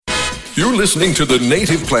You're listening to the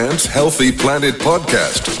Native Plants Healthy Planet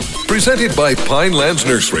podcast, presented by Pinelands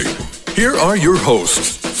Nursery. Here are your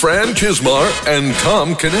hosts, Fran Chismar and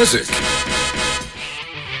Tom Knezick.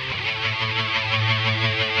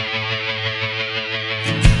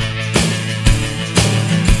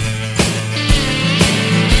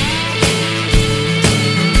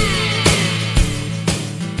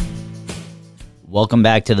 Welcome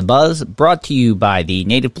back to The Buzz, brought to you by the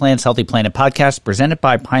Native Plants Healthy Planet podcast, presented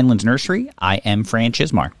by Pinelands Nursery. I am Fran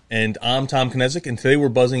Chismar. And I'm Tom Knezick, and today we're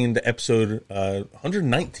buzzing into episode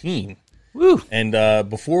 119. Woo! And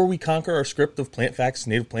before we conquer our script of plant facts,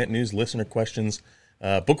 native plant news, listener questions,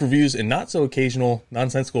 book reviews, and not so occasional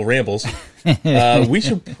nonsensical rambles, we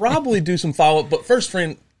should probably do some follow-up. But first,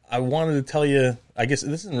 Fran, I wanted to tell you, I guess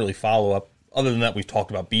this isn't really follow-up. Other than that, we've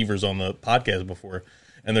talked about beavers on the podcast before,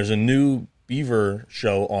 and there's a new beaver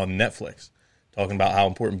show on Netflix talking about how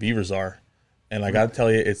important beavers are, and I gotta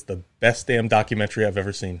tell you, it's the best damn documentary I've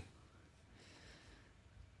ever seen.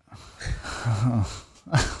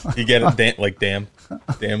 You get it? Dam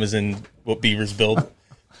is in what beavers build.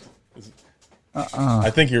 I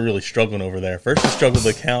think you're really struggling over there. First you struggle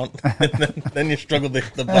to count, and then you struggle to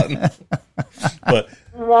hit the button. But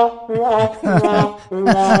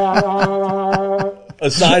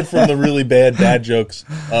aside from the really bad dad jokes,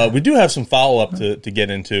 we do have some follow-up to get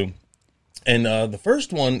into. And the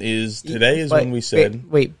first one is, today is when we said...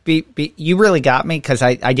 Wait, you really got me, because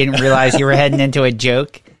I didn't realize you were heading into a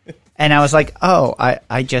joke. And I was like, oh,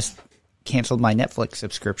 I just canceled my Netflix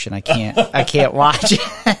subscription. I can't watch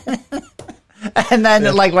it. And then,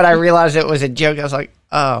 when I realized it was a joke, I was like,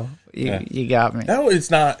 oh, you got me. No,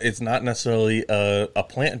 it's not necessarily a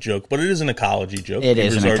plant joke, but it is an ecology joke. It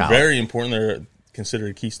is an ecology. Beavers are very important. They're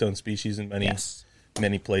considered a keystone species in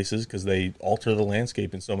many places because they alter the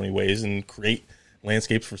landscape in so many ways and create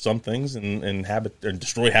landscapes for some things and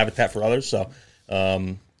destroy habitat for others. So,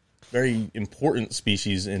 very important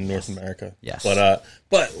species in North America. Yes.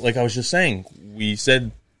 But like I was just saying, we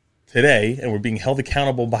said today, and we're being held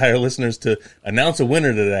accountable by our listeners to announce a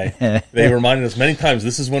winner today. They reminded us many times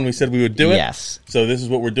this is when we said we would do it. Yes. So this is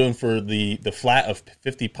what we're doing for the flat of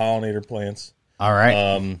 50 pollinator plants. All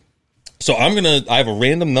right. So I have a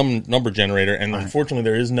random number generator, and unfortunately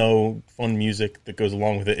there is no fun music that goes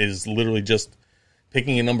along with it. It is literally just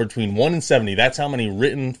picking a number between 1 and 70. That's how many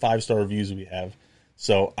written 5-star reviews we have.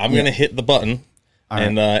 So I'm going to hit the button,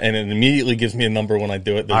 and it immediately gives me a number when I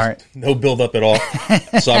do it. There's no build up at all.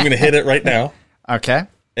 So I'm going to hit it right now. Okay.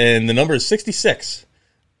 And the number is 66.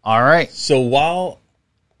 All right. So while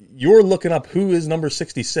you're looking up who is number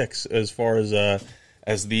 66 as far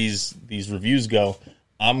as these reviews go,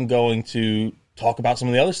 I'm going to talk about some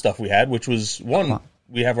of the other stuff we had, which was one.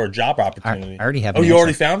 We have our job opportunity. I already have an answer. You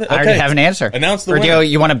already found it? Okay. I already have an answer. Announce the winner.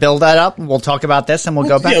 You want to build that up? We'll talk about this, and we'll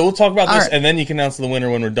go back? Yeah, we'll talk about this, and then you can announce the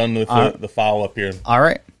winner when we're done with the follow-up here. All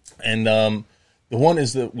right. And the one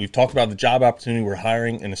is that we've talked about the job opportunity. We're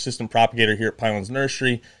hiring an assistant propagator here at Pinelands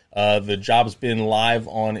Nursery. The job's been live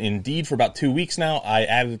on Indeed for about 2 weeks now. I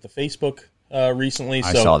added it to Facebook recently.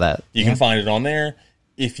 I saw that. You can find it on there.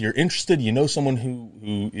 If you're interested, you know someone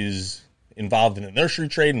who is involved in a nursery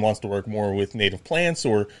trade and wants to work more with native plants,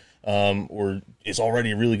 or is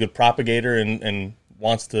already a really good propagator and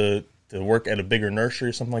wants to work at a bigger nursery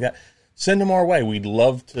or something like that, send them our way. We'd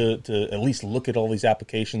love to at least look at all these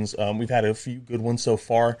applications. We've had a few good ones so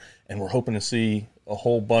far, and we're hoping to see a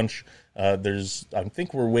whole bunch. I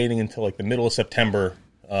think we're waiting until the middle of September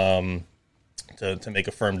to make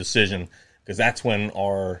a firm decision, because that's when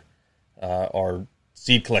our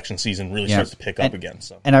seed collection season really starts to pick up again.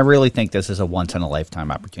 So, and I really think this is a once-in-a-lifetime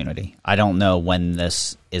opportunity. I don't know when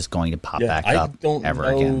this is going to pop back up ever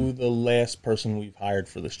again. I don't know the last person we've hired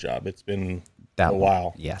for this job. It's been a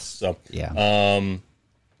while. Yes. So, yeah.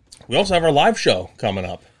 We also have our live show coming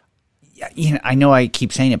up. Yeah, I know I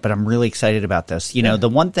keep saying it, but I'm really excited about this. You know, the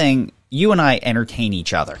one thing, you and I entertain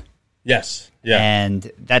each other. Yes. Yeah.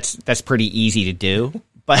 And that's pretty easy to do.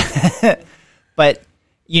 But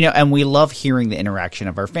and we love hearing the interaction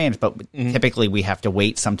of our fans, but typically we have to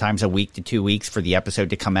wait sometimes a week to 2 weeks for the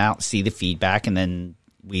episode to come out, see the feedback, and then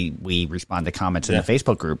we respond to comments in the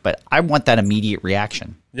Facebook group. But I want that immediate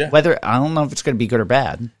reaction. Yeah. Whether, I don't know if it's going to be good or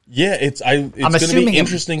bad. Yeah, it's going to be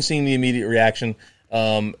interesting seeing the immediate reaction.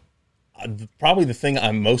 Probably the thing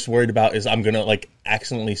I'm most worried about is I'm going to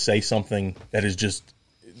accidentally say something that is just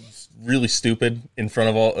really stupid in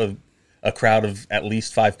front of a crowd of at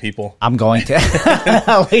least 5 people. I'm going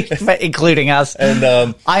to, including us.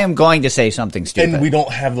 And I am going to say something stupid. And we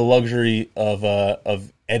don't have the luxury of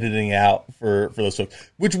editing out for those folks,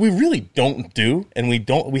 which we really don't do, and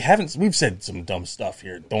we've said some dumb stuff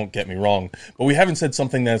here, don't get me wrong, but we haven't said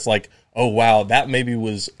something that's like, oh wow, that maybe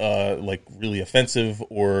was like really offensive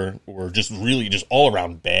or just really just all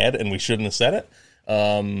around bad, and we shouldn't have said it.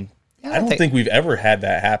 I don't think we've ever had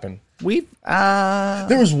that happen.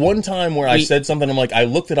 There was one time where I said something, I'm like, I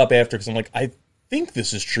looked it up after because I'm like, I think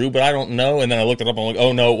this is true, but I don't know, and then I looked it up and I'm like,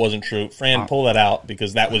 oh no, it wasn't true. Fran, pull that out,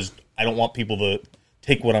 because that was, I don't want people to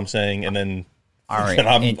take what I'm saying and then all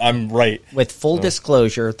right. I'm right. With full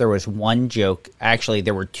disclosure, there was one joke. Actually,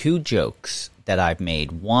 there were two jokes that I've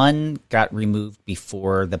made. One got removed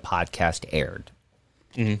before the podcast aired.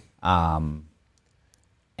 Mm-hmm.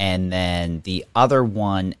 And then the other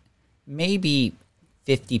one, maybe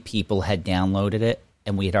 50 people had downloaded it,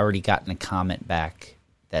 and we had already gotten a comment back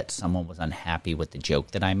that someone was unhappy with the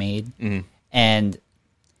joke that I made. Mm-hmm. And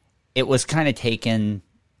it was kind of taken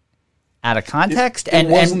out of context. It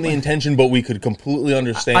wasn't the intention, but we could completely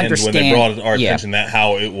understand when they brought our attention that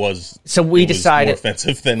how it was, so we decided more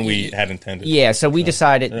offensive than we had intended. Yeah, so we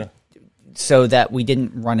decided so that we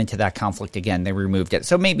didn't run into that conflict again. They removed it.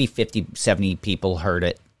 So maybe 50, 70 people heard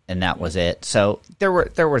it, and that was it. So there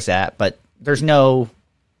was that, but there's no...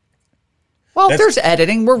 Well, there's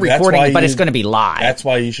editing. We're recording, but it's going to be live. That's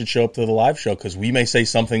why you should show up to the live show, because we may say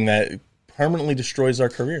something that permanently destroys our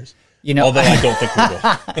careers. You know, although I don't think we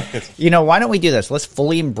will. You know, why don't we do this? Let's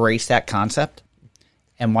fully embrace that concept,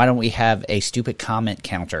 and why don't we have a stupid comment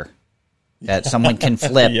counter that someone can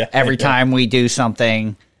flip every time we do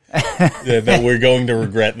something that we're going to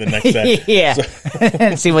regret the next set. Yeah,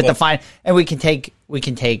 and see what the fine. And we can take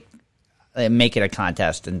make it a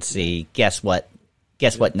contest and see guess what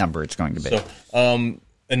number it's going to be. So,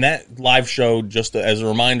 and that live show, just as a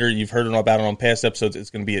reminder, you've heard about it on past episodes,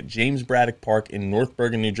 it's going to be at James Braddock Park in North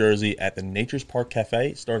Bergen, New Jersey at the Nature's Park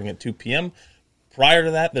Cafe starting at 2 p.m. Prior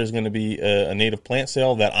to that, there's going to be a native plant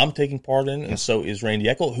sale that I'm taking part in, and so is Randy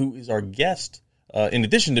Eckel, who is our guest. In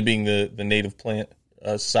addition to being the Native Plant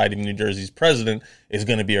Society of New Jersey's president, is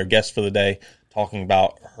going to be our guest for the day, talking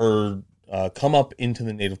about her come up into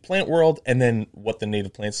the native plant world, and then what the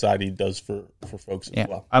Native Plant Society does for folks as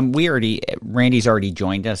well. Randy's already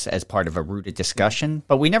joined us as part of a rooted discussion,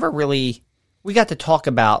 but we got to talk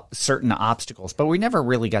about certain obstacles, but we never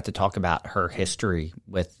really got to talk about her history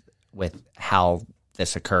with how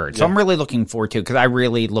this occurred. So I'm really looking forward to it, because I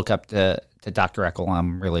really look up to Dr. Eckel.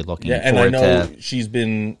 I'm really looking forward to... and I know she's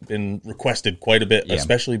been requested quite a bit,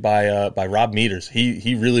 especially by Rob Meters.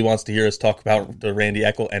 He really wants to hear us talk about the Randy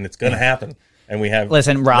Eckel, and it's going to happen. And we have...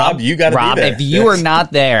 Listen, Rob, you got to be there. If you are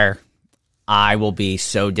not there, I will be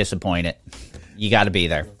so disappointed. You got to be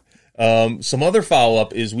there. Some other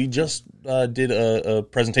follow-up is we just did a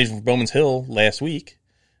presentation for Bowman's Hill last week,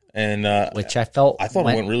 and which I thought it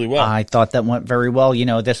went really well. I thought that went very well. You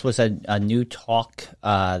know, this was a new talk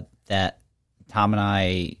that Tom and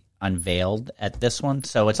I unveiled at this one,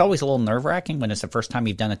 so it's always a little nerve-wracking when it's the first time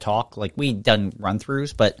you've done a talk. Like, we've done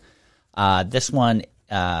run-throughs, but this one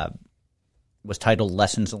was titled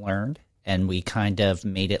Lessons Learned, and we kind of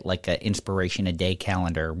made it like an inspiration a day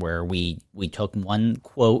calendar, where we took one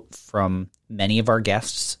quote from many of our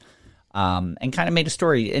guests and kind of made a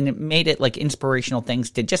story, and it made it like inspirational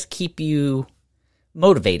things to just keep you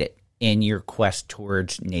motivated in your quest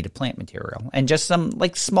towards native plant material, and just some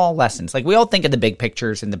like small lessons. Like, we all think of the big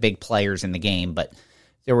pictures and the big players in the game, but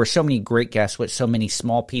there were so many great guests with so many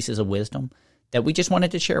small pieces of wisdom that we just wanted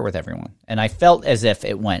to share with everyone. And I felt as if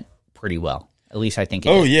it went pretty well. At least I think it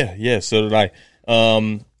did. Yeah, so did I.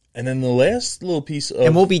 And then the last little piece of...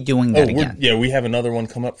 And we'll be doing that again. Yeah, we have another one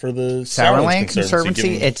come up for the Sourland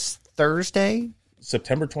Conservancy. It's Thursday,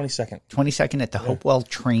 September 22nd. 22nd at the Hopewell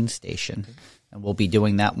train station. And we'll be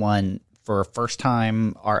doing that one for a first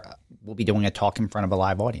time. We'll be doing a talk in front of a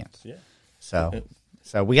live audience. Yeah.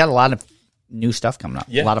 So we got a lot of new stuff coming up.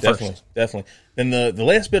 Yeah, a lot of definitely. Then the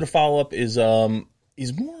last bit of follow-up is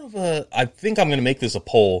more of a... I think I'm going to make this a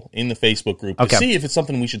poll in the Facebook group to see if it's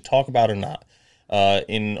something we should talk about or not.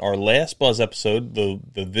 In our last Buzz episode, the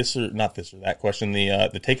this or not this or that question,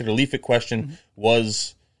 the take it or leave it question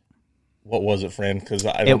was... What was it, Fran? Because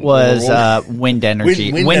it was wind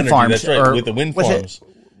energy, wind farms. That's right, with the wind farms.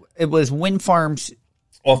 It was wind farms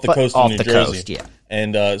off the coast of New Jersey. Coast, yeah.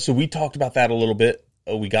 And so we talked about that a little bit.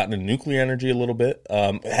 We got into nuclear energy a little bit.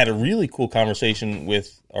 Had a really cool conversation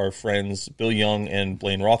with our friends Bill Young and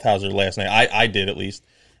Blaine Rothhauser last night. I did, at least,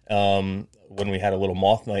 when we had a little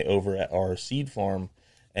moth night over at our seed farm.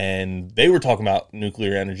 And they were talking about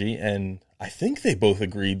nuclear energy, and I think they both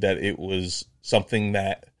agreed that it was something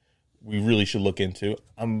that we really should look into.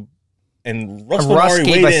 And Russ Murray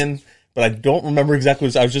weighed in but I don't remember exactly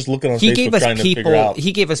what I was just looking on Facebook trying to figure out.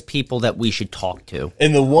 He gave us people that we should talk to.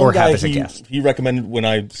 And the one or guy have as a guest. he recommended when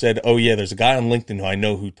I said, oh, yeah, there's a guy on LinkedIn who I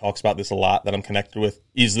know who talks about this a lot that I'm connected with.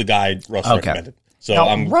 He's the guy Russ recommended. So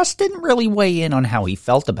now, Russ didn't really weigh in on how he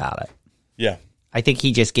felt about it. Yeah. I think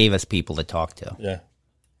he just gave us people to talk to. Yeah.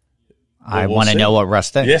 I want to know what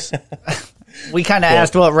Russ thinks. Yeah. We kind of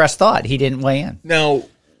asked what Russ thought. He didn't weigh in. Now,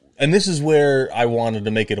 and this is where I wanted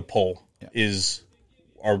to make it a poll, is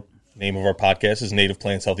our name of our podcast is Native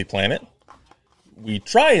Plants, Healthy Planet. We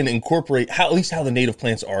try and incorporate at least how the native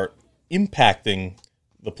plants are impacting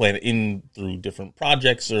the planet through different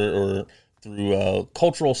projects or through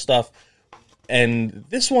cultural stuff. And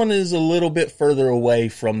this one is a little bit further away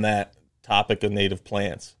from that topic of native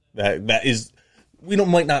plants. That is,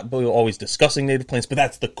 might not be always discussing native plants, but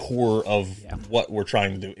that's the core of what we're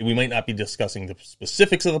trying to do. We might not be discussing the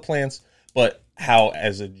specifics of the plants, but how,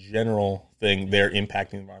 as a general thing, they're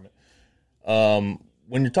impacting the environment.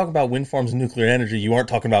 When you're talking about wind farms and nuclear energy, you aren't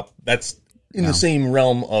talking about that's in the same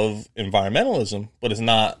realm of environmentalism, but it's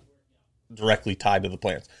not directly tied to the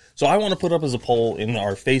plants. So I want to put up as a poll in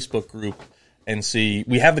our Facebook group and see,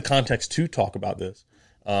 we have the context to talk about this.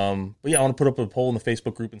 But yeah, I want to put up a poll in the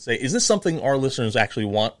Facebook group and say, is this something our listeners actually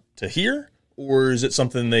want to hear? Or is it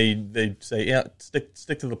something they say, yeah,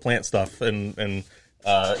 stick to the plant stuff and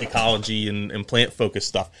ecology and plant focused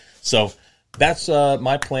stuff. So that's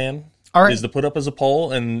my plan is to put up as a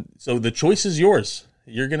poll. And so the choice is yours.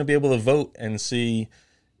 You're going to be able to vote and see,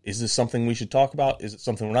 is this something we should talk about? Is it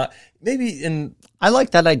something we're not? Maybe I like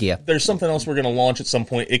that idea. There's something else we're going to launch at some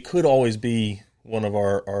point. It could always be one of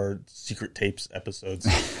our secret tapes episodes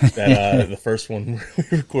that the first one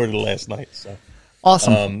we recorded last night. So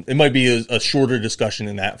awesome. It might be a shorter discussion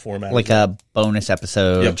in that format, like a bonus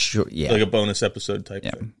episode. Yep. Like a bonus episode type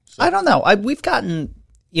thing. So. I don't know. We've gotten,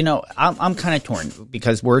 I'm kind of torn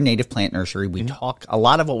because we're a native plant nursery. We talk a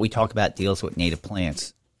lot of what we talk about deals with native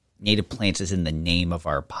plants. Native plants is in the name of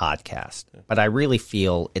our podcast, but I really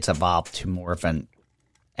feel it's evolved to more of an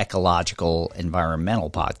ecological,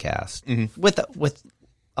 environmental podcast with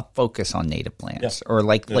a focus on native plants, or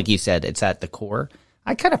like you said, it's at the core.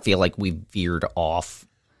 I kind of feel like we veered off.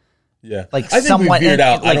 Yeah, like I think we veered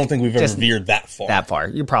out. I don't think we've ever veered that far. That far,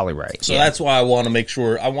 you're probably right. So that's why I want to make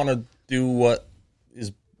sure. I want to do what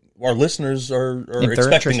is our listeners are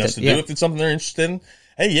expecting us to do. If it's something they're interested in,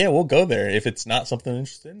 hey, yeah, we'll go there. If it's not something they're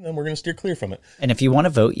interested in, then we're going to steer clear from it. And if you want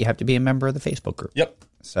to vote, you have to be a member of the Facebook group. Yep.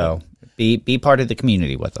 So be part of the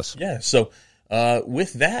community with us. Yeah. So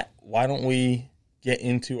with that, why don't we get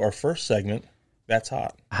into our first segment? That's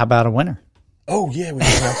hot. How about a winner? Oh yeah, we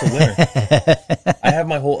can announce a winner. I have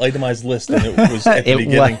my whole itemized list, and it was at the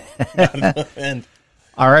beginning, not at the end.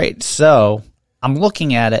 All right, so I'm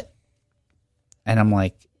looking at it, and I'm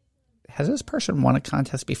like, has this person won a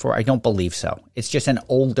contest before? I don't believe so. It's just an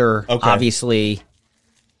older, obviously.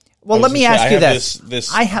 Well, let me ask you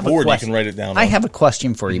this. I have board, a question. You can write it down. I have a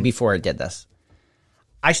question for you before I did this.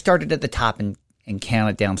 I started at the top and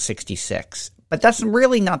counted down 66. But that's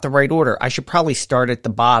really not the right order. I should probably start at the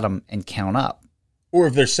bottom and count up. Or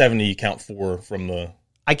if there's 70, you count 4 from the...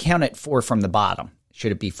 I count it 4 from the bottom.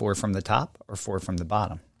 Should it be 4 from the top or 4 from the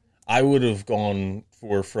bottom? I would have gone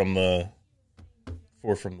 4 from the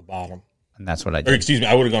bottom. And that's what I did. Or excuse me,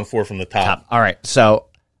 I would have gone 4 from the top. All right, so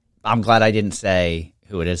I'm glad I didn't say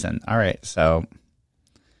who it isn't. All right, so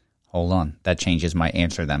hold on. That changes my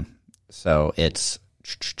answer then. So it's...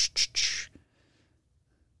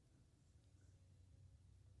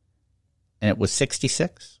 And it was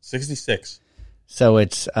 66? 66. So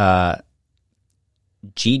it's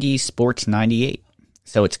GD Sports 98.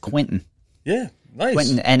 So it's Quentin. Yeah, nice.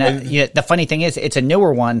 Quentin. And the funny thing is, it's a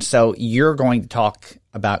newer one, so you're going to talk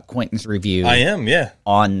about Quentin's review. I am, yeah.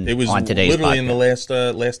 On today's literally podcast. In the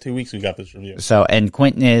last 2 weeks we got this review. So, and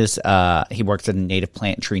Quentin is, he works at a native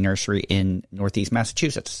plant and tree nursery in Northeast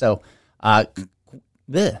Massachusetts. So,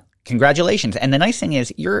 congratulations. And the nice thing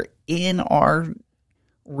is, you're in our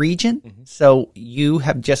region, so you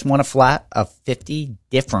have just won a flat of 50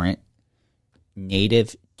 different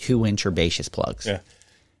native 2-inch herbaceous plugs. Yeah.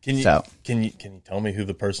 Can you tell me who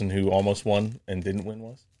the person who almost won and didn't win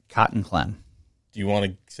was? Cotton Clem. Do you want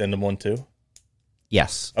to send them one too?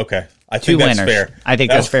 Yes. Okay. I think that's fair. I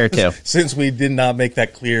think that's fair too. Since we did not make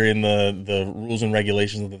that clear in the rules and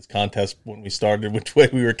regulations of this contest when we started, which way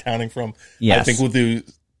we were counting from, I think we'll do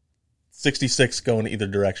 66 going either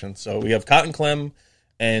direction. So we have Cotton Clem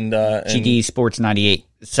and GD Sports 98.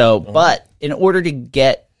 So, but in order to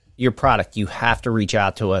get your product, you have to reach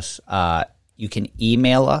out to us. You can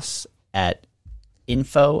email us at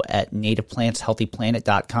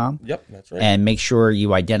info@nativeplantshealthyplanet.com. Yep, that's right. And make sure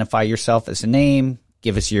you identify yourself as a name,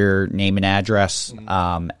 give us your name and address,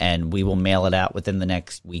 and we will mail it out within the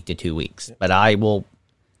next week to 2 weeks. Yep. But I will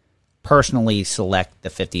personally select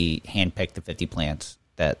handpick the 50 plants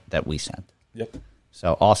that we sent. Yep.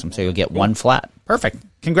 So awesome. So you'll get one flat. Perfect.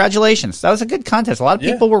 Congratulations. That was a good contest. A lot of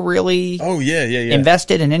people were really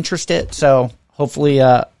invested and interested. So hopefully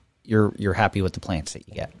you're happy with the plants that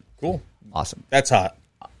you get. Cool. Awesome. That's hot.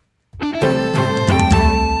 It's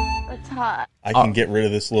hot. I can get rid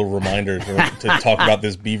of this little reminder to talk about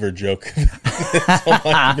this beaver joke.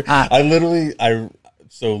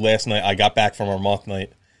 So last night I got back from our moth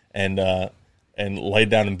night and laid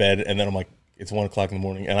down in bed, and then I'm like, it's 1 o'clock in the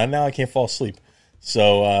morning, and now I can't fall asleep.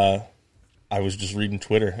 So I was just reading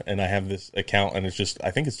Twitter, and I have this account, and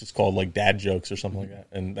I think it's just called like dad jokes or something like that.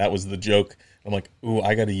 And that was the joke. I'm like, ooh,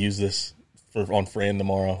 I got to use this on Fran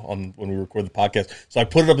tomorrow when we record the podcast. So I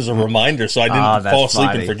put it up as a reminder so I didn't fall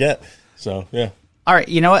asleep and forget. So, yeah. All right.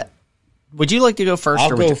 You know what? Would you like to go first?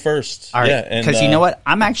 I'll go first. All right. Because you know what?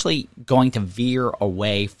 I'm actually going to veer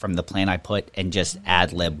away from the plan I put and just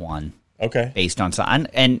ad lib one. Okay. Based on something.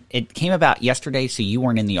 And it came about yesterday, so you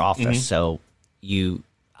weren't in the office. So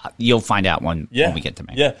you'll find out when we get to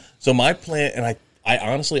me. Yeah. So my plant, and I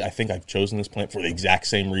honestly, I think I've chosen this plant for the exact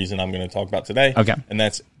same reason I'm going to talk about today. Okay. And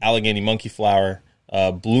that's Allegheny monkey flower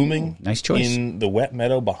blooming. Nice choice. In the wet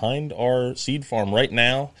meadow behind our seed farm right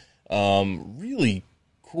now. Really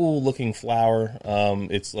cool looking flower.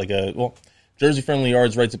 It's like Jersey Friendly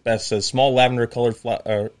Yards writes it best, says small lavender colored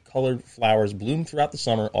flowers bloom throughout the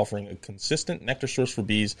summer, offering a consistent nectar source for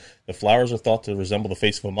bees. The flowers are thought to resemble the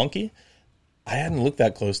face of a monkey. I hadn't looked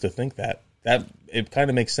that close to think that it kind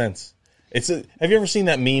of makes sense. Have you ever seen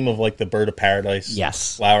that meme of like the bird of paradise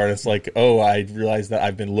flower? And it's like, oh, I realized that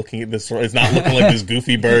I've been looking at this. It's not looking like this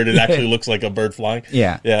goofy bird. It actually looks like a bird flying.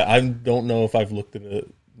 Yeah. Yeah. I don't know if I've looked at a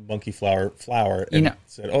monkey flower and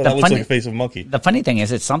said, oh, that looks like the face of a monkey. The funny thing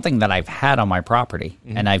is, it's something that I've had on my property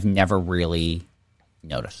and I've never really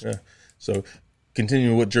noticed. Yeah. So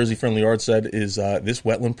continuing what Jersey Friendly Yard said is this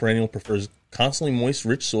wetland perennial prefers constantly moist,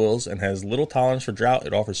 rich soils and has little tolerance for drought.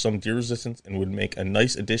 It offers some deer resistance and would make a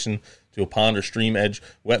nice addition to a pond or stream edge,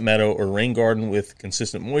 wet meadow, or rain garden with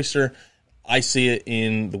consistent moisture. I see it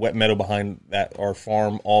in the wet meadow behind our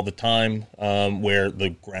farm all the time, where the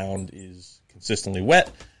ground is consistently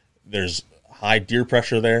wet. There's high deer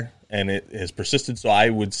pressure there, and it has persisted. So I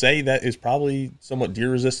would say that is probably somewhat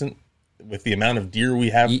deer resistant with the amount of deer we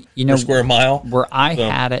have per square mile. Where I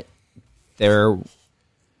had it, there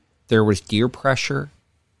was deer pressure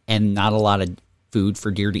and not a lot of food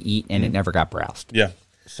for deer to eat, and it never got browsed. Yeah.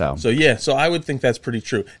 So I would think that's pretty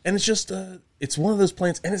true. And it's just it's one of those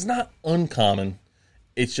plants, and it's not uncommon.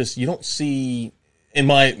 It's just you don't see, in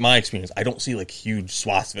my experience, I don't see like huge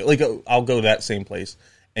swaths of it. Like I'll go to that same place,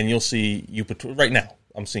 and you'll see right now.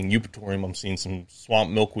 I'm seeing eupatorium. I'm seeing some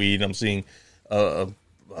swamp milkweed. I'm seeing blue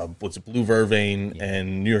vervain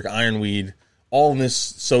and New York ironweed. All in this.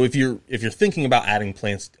 So if you're thinking about adding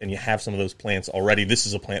plants and you have some of those plants already, this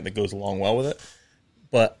is a plant that goes along well with it.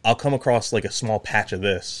 But I'll come across like a small patch of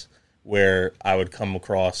this where I would come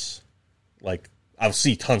across like I'll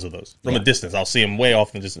see tons of those from a distance. I'll see them way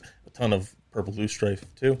off and just a ton of purple loosestrife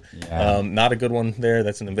too. Yeah. Not a good one there.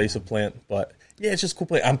 That's an invasive plant, but yeah, it's just a cool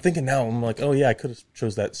plant. I'm thinking now. I'm like, oh yeah, I could have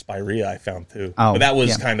chose that spirea I found too. But that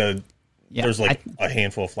was kind of there's like a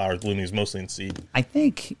handful of flowers blooming. It's mostly in seed. I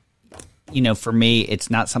think. For me, it's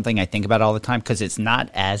not something I think about all the time because it's not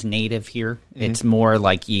as native here. It's more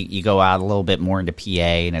like you go out a little bit more into PA,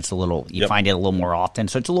 and it's you find it a little more often.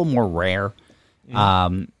 So it's a little more rare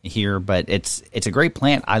here, but it's a great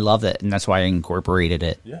plant. I love it, and that's why I incorporated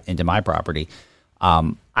it into my property.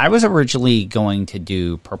 I was originally going to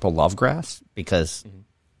do purple lovegrass because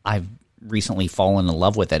I've recently fallen in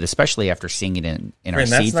love with it, especially after seeing it in our seed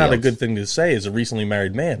fields. That's not a good thing to say as a recently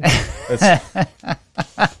married man.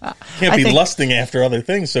 Can't be lusting after other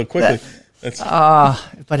things so quickly.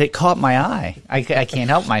 But it caught my eye. I can't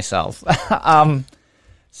help myself.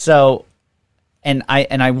 So, and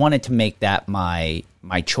I wanted to make that my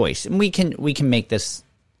choice, and we can make this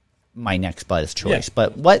my next buzz choice. Yeah.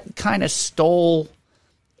 But what kind of stole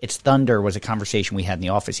its thunder was a conversation we had in the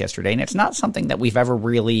office yesterday, and it's not something that we've ever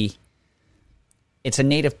really. It's a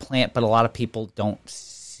native plant, but a lot of people don't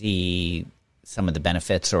see some of the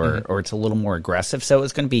benefits, or it's a little more aggressive. So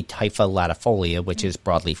it's going to be Typha latifolia, which is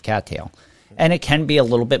broadleaf cattail. And it can be a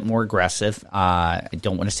little bit more aggressive. I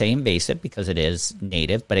don't want to say invasive because it is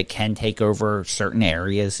native, but it can take over certain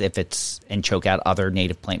areas and choke out other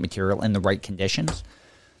native plant material in the right conditions.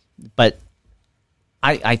 But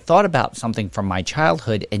I thought about something from my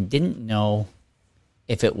childhood and didn't know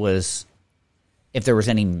if it was if there was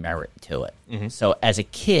any merit to it. So as a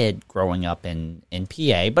kid growing up in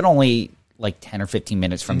PA, but only like 10 or 15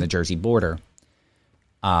 minutes from the Jersey border,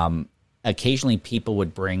 occasionally people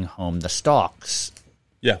would bring home the stalks.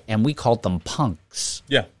 Yeah. And we called them punks.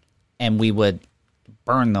 Yeah. And we would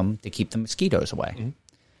burn them to keep the mosquitoes away.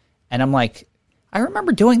 And I'm like, I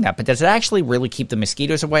remember doing that, but does it actually really keep the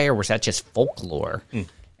mosquitoes away, or was that just folklore?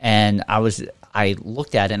 And I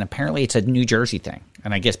looked at it, and apparently it's a New Jersey thing.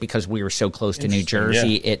 And I guess because we were so close to New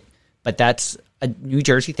Jersey, but that's a New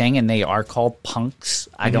Jersey thing, and they are called punks.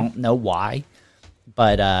 I don't know why,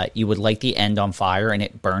 but you would light the end on fire, and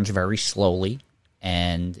it burns very slowly,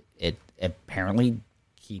 and it apparently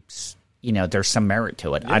keeps, there's some merit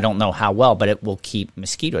to it. I don't know how well, but it will keep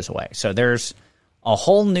mosquitoes away. So there's a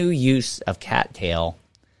whole new use of cattail.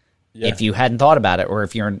 If you hadn't thought about it, or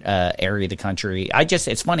if you're in an area of the country.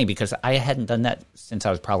 It's funny because I hadn't done that since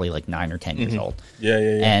I was probably like 9 or 10 years old.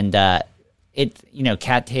 And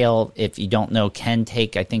cattail, if you don't know, can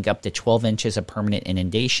take, I think, up to 12 inches of permanent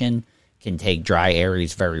inundation, can take dry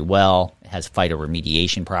areas very well. It has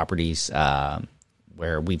phytoremediation properties,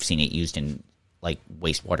 where we've seen it used in like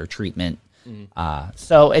wastewater treatment.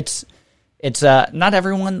 So it's not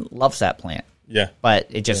everyone loves that plant. Yeah, but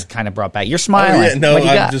it just kind of brought back. You're smiling.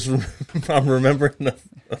 I'm remembering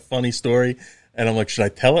a funny story, and I'm like, should I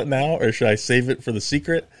tell it now or should I save it for the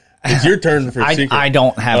secret? It's your turn for a secret. I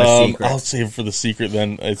don't have a secret. I'll save it for the secret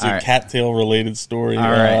then. It's a cattail related story. All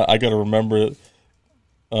right. I got to remember it.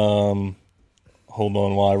 Hold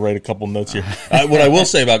on while I write a couple notes here. What I will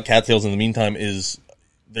say about cattails in the meantime is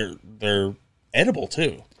they're edible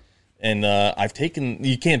too. And I've taken,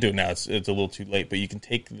 you can't do it now, it's a little too late, but you can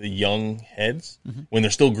take the young heads when they're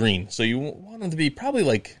still green. So you want them to be probably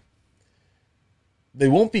like, they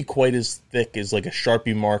won't be quite as thick as like a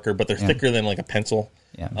Sharpie marker, but they're thicker than like a pencil.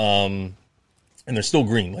 Yeah. And they're still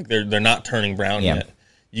green, like they're not turning brown yet.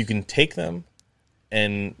 You can take them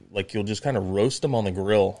and like you'll just kind of roast them on the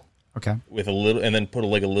grill. Okay. With a little, and then put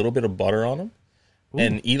like a little bit of butter on them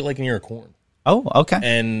and eat it like an ear of corn. Oh, okay.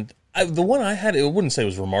 And the one I had, I wouldn't say it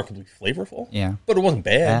was remarkably flavorful. Yeah. But it wasn't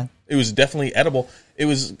bad. It was definitely edible. It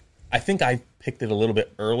was, I think I picked it a little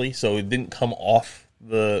bit early, so it didn't come off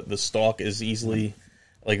the stalk as easily,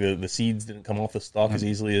 like the seeds didn't come off the stalk as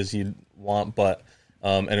easily as you'd want, but,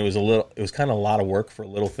 and it was kind of a lot of work for a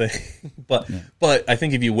little thing. but I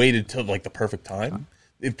think if you waited till like the perfect time,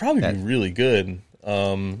 it'd probably be really good.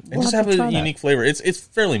 And just have a unique flavor. It's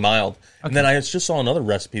fairly mild. Okay. And then I just saw another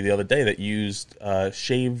recipe the other day that used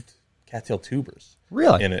shaved cattail tubers.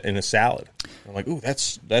 Really? In a salad. I'm like, ooh,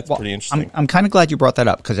 that's pretty interesting. I'm kind of glad you brought that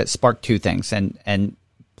up because it sparked two things. And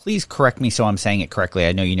please correct me so I'm saying it correctly.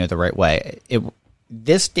 I know you know the right way.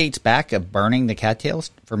 This dates back of burning the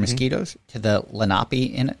cattails for mosquitoes to the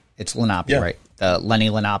Lenape in it. It's Lenape, right? The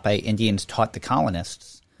Lenni Lenape Indians taught the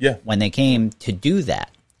colonists when they came to do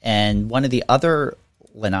that. And one of the other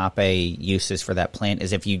Lenape uses for that plant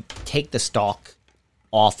is if you take the stalk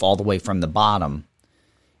off all the way from the bottom,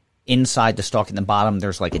 inside the stalk in the bottom,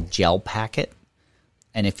 there's like a gel packet.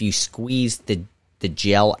 And if you squeeze the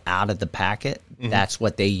gel out of the packet, that's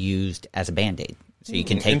what they used as a Band-Aid. So you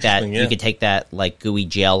can take that, you can take that like gooey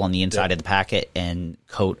gel on the inside of the packet and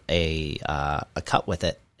coat a cut with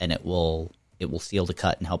it, and it will seal the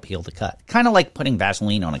cut and help heal the cut. Kind of like putting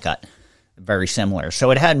Vaseline on a cut. Very similar. So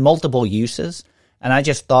it had multiple uses, and I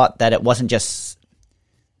just thought that it wasn't just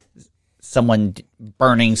someone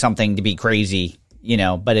burning something to be crazy,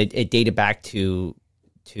 but it dated back to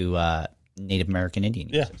Native American Indian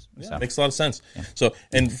uses. So. Makes a lot of sense. Yeah. So,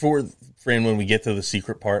 and for Fran, when we get to the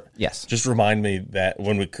secret part, just remind me that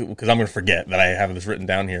because I'm going to forget that I have this written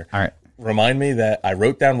down here. All right. Remind me that I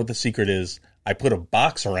wrote down what the secret is. I put a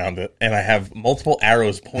box around it, and I have multiple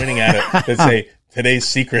arrows pointing at it that say, today's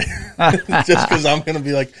secret. Just because I'm going to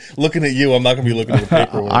be like looking at you. I'm not going to be looking at the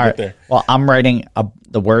paper when we get there. Well, I'm writing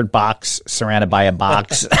the word box surrounded by a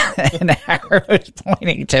box and arrows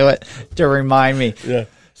pointing to it to remind me. Yeah.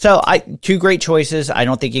 So two great choices. I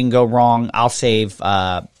don't think you can go wrong. I'll save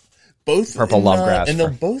both purple lovegrass. And they're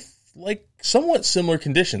both like somewhat similar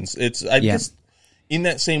conditions. I guess in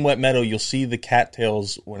that same wet meadow, you'll see the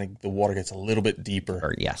cattails when the water gets a little bit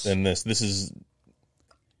deeper than this. This is...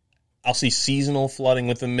 I'll see seasonal flooding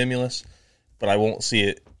with the mimulus, but I won't see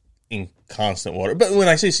it in constant water. But when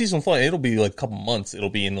I say seasonal flooding, it'll be like a couple months. It'll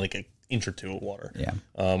be in like an inch or two of water. Yeah.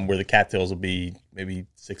 Where the cattails will be maybe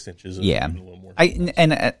 6 inches. Yeah. Even a little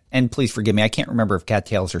more. And please forgive me. I can't remember if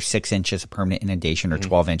cattails are 6 inches of permanent inundation or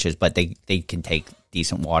 12 inches, but they can take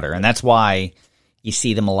decent water, and that's why You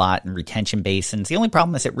see them a lot in retention basins. The only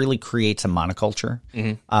problem is it really creates a monoculture.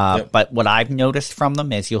 But what I've noticed from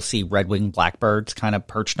them is you'll see red-winged blackbirds kind of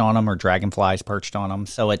perched on them or dragonflies perched on them.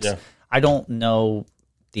 So it's I don't know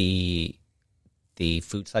the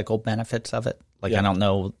food cycle benefits of it. Like I don't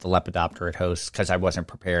know the Lepidopterid hosts because I wasn't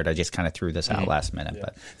prepared. I just kind of threw this out last minute.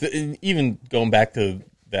 But even going back to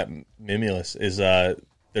that Mimulus is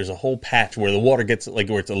there's a whole patch where the water gets like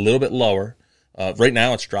where it's a little bit lower. Right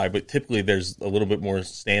now it's dry, but typically there's a little bit more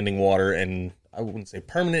standing water and I wouldn't say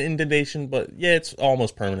permanent inundation, but yeah, it's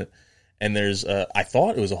almost permanent. And there's I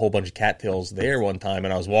thought it was a whole bunch of cattails there one time,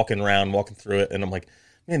 and I was walking through it, and I'm like,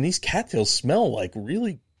 man, these cattails smell like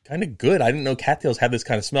really kind of good. I didn't know cattails had this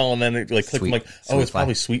kind of smell, and then it like clicked. I'm like, oh, it's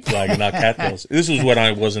probably sweet flag and not cattails. This was when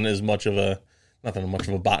I wasn't as much of a not that I'm much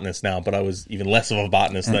of a botanist now, but I was even less of a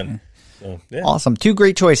botanist then. So, yeah. Awesome. 2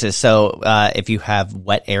 great choices. So if you have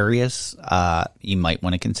wet areas, you might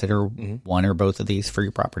want to consider one or both of these for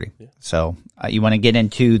your property. Yeah. So you want to get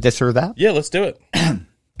into this or that? Yeah, let's do it. You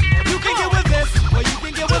can get with this, or you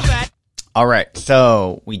can get with that. All right.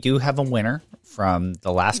 So we do have a winner from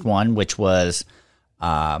the last one, which was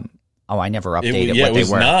I never updated what they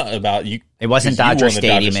were. Not about you. It wasn't Dodger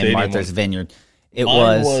Stadium in Martha's Vineyard. It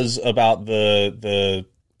Mine was about the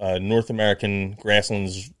North American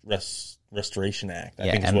Grasslands Restoration Act,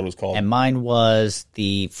 I think is what it was called. And mine was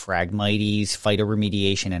the Phragmites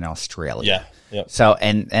phytoremediation in Australia. Yeah. Yep. So,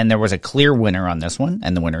 and there was a clear winner on this one,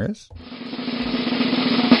 and the winner is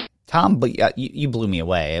Tom. But you blew me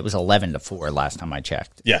away. It was 11-4 last time I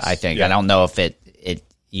checked. Yes, I think. Yeah. I don't know if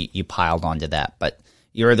you piled onto that, but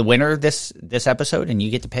you're the winner of this episode, and you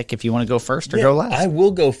get to pick if you want to go first or go last. I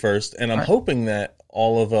will go first, and I'm hoping that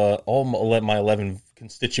all my 11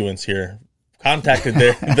 constituents here contacted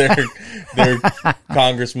their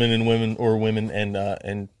congressmen and women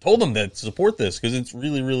and told them to support this because it's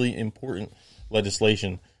really, really important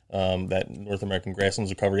legislation. That North American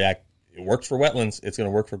Grasslands Recovery Act, it works for wetlands. It's going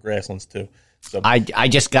to work for grasslands too. So I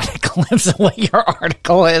just got a glimpse of what your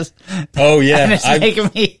article is. Oh yeah, and it's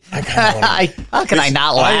making me. How can I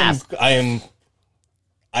not laugh?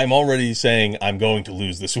 I'm already saying I'm going to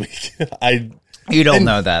lose this week. You don't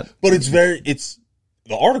know that, but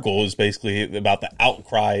the article is basically about the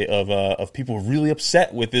outcry of people really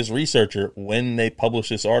upset with this researcher when they publish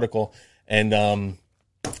this article, and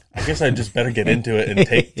I guess I just better get into it and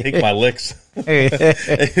take my licks.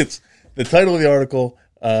 It's the title of the article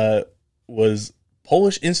was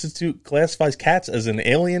Polish Institute classifies cats as an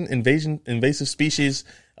alien invasive species.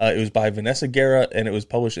 It was by Vanessa Guerra, and it was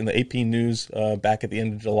published in the AP News back at the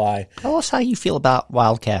end of July. Tell us how you feel about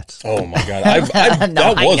wildcats. Oh my god,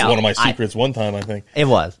 that was one of my secrets one time. I think it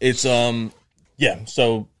was. It's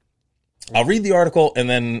So I'll read the article, and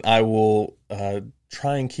then I will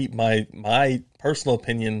try and keep my personal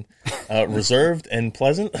opinion reserved and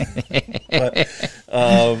pleasant. But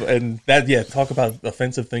and that talk about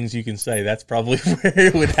offensive things you can say. That's probably where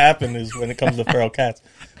it would happen is when it comes to feral cats.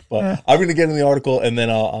 But I'm going to get in the article, and then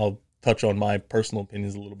I'll touch on my personal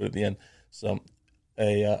opinions a little bit at the end. So,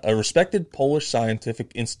 a respected Polish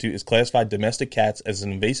scientific institute has classified domestic cats as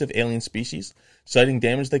an invasive alien species, citing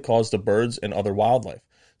damage they cause to birds and other wildlife.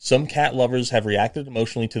 Some cat lovers have reacted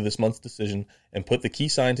emotionally to this month's decision and put the key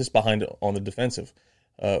scientists behind it on the defensive.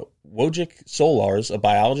 Wojciech Solars, a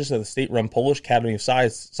biologist at the state-run Polish Academy of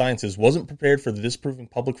Sciences, wasn't prepared for the disapproving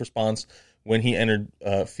public response when he entered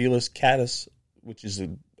Felis catus, which is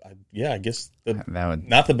I guess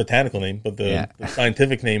not the botanical name, but the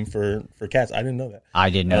scientific name for cats. I didn't know that. I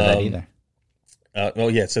didn't know that either.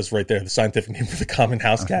 It says right there, the scientific name for the common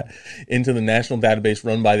house cat, into the national database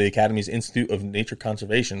run by the Academy's Institute of Nature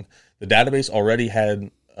Conservation. The database already had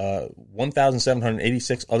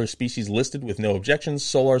 1,786 other species listed with no objections.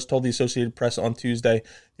 Solars told the Associated Press on Tuesday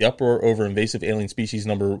the uproar over invasive alien species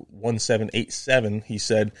number 1787, he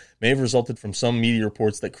said, may have resulted from some media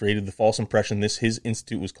reports that created the false impression his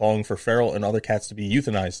institute was calling for feral and other cats to be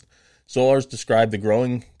euthanized. Solars described the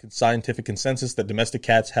growing scientific consensus that domestic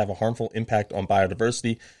cats have a harmful impact on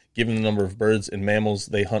biodiversity, given the number of birds and mammals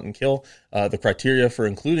they hunt and kill. The criteria for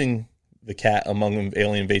including the cat among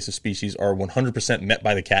alien invasive species are 100% met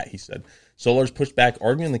by the cat, he said. Solars pushed back,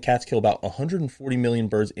 arguing the cats kill about 140 million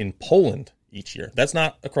birds in Poland each year. That's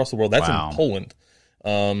not across the world. That's in Poland.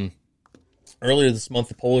 Earlier this month,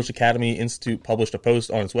 the Polish Academy Institute published a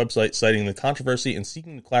post on its website citing the controversy and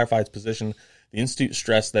seeking to clarify its position. The Institute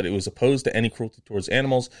stressed that it was opposed to any cruelty towards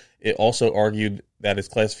animals. It also argued that its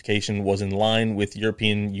classification was in line with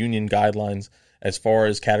European Union guidelines. As far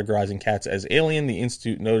as categorizing cats as alien, the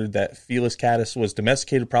Institute noted that Felis catus was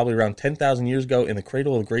domesticated probably around 10,000 years ago in the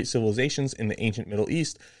cradle of great civilizations in the ancient Middle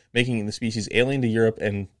East, making the species alien to Europe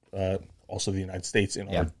and also the United States in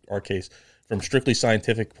Yeah. our case. From a strictly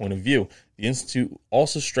scientific point of view, the Institute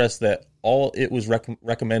also stressed that all it was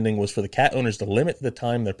recommending was for the cat owners to limit the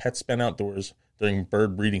time their pets spend outdoors during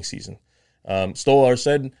bird breeding season. Stolar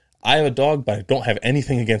said, I have a dog, but I don't have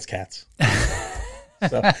anything against cats.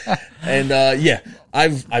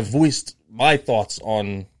 I've voiced my thoughts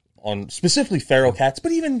on specifically feral cats,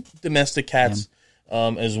 but even domestic cats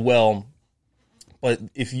as well. But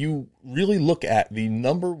if you really look at the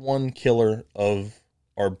number one killer of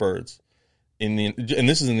our birds, and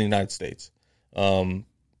this is in the United States,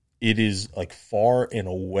 it is like far and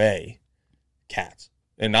away cats,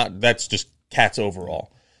 and that's just cats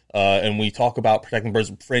overall. And we talk about protecting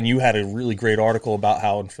birds. Fran, you had a really great article about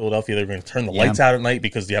how in Philadelphia they're going to turn the lights out at night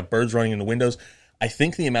because you have birds running in the windows. I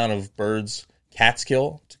think the amount of birds cats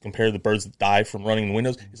kill to compare the birds that die from running in the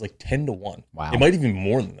windows is like 10-1. Wow. It might even be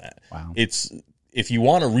more than that. Wow. It's, if you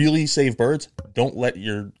want to really save birds, don't let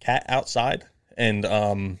your cat outside. And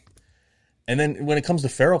then when it comes to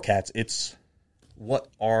feral cats, it's what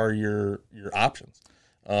are your options?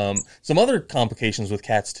 Some other complications with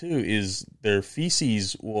cats too is their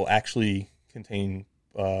feces will actually contain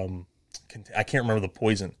I can't remember the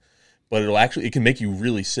poison, but it can make you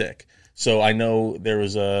really sick. So I know there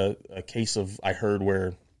was a case I heard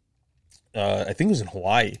where I think it was in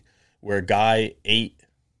Hawaii where a guy ate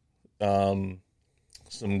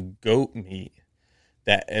some goat meat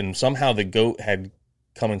and somehow the goat had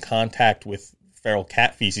come in contact with feral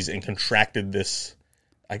cat feces and contracted this,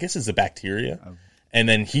 I guess it's a bacteria. Oh. And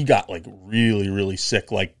then he got like really, really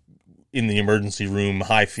sick, like in the emergency room,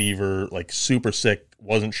 high fever, like super sick.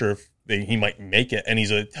 Wasn't sure if he might make it. And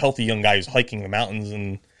he's a healthy young guy who's hiking the mountains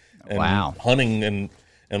and wow. hunting and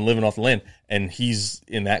living off the land. And he's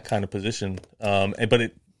in that kind of position.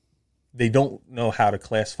 But they don't know how to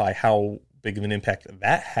classify how big of an impact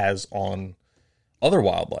that has on other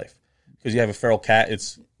wildlife. Because you have a feral cat,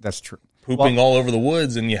 that's true. Pooping all over the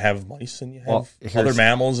woods, and you have mice, and you have other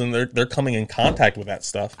mammals, and they're coming in contact with that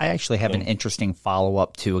stuff. I actually have an interesting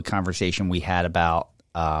follow-up to a conversation we had about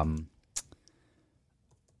I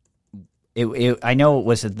know it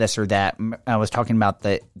was this or that. I was talking about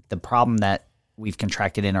the problem that we've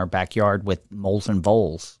contracted in our backyard with moles and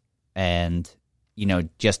voles, and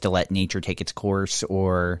just to let nature take its course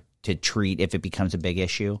or to treat if it becomes a big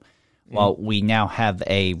issue. Well, we now have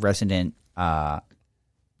a resident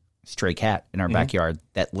stray cat in our backyard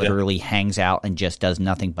that literally hangs out and just does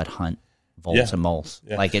nothing but hunt voles and moles.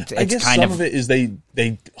 Yeah. Like it's I guess kind some of it is they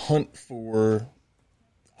hunt for,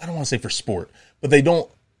 I don't want to say for sport, but they don't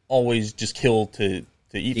always just kill to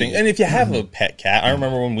eat things. And if you have a pet cat, I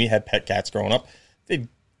remember when we had pet cats growing up, they'd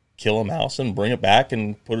kill a mouse and bring it back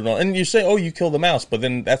and put it on. And you say, oh, you killed the mouse, but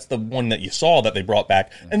then that's the one that you saw that they brought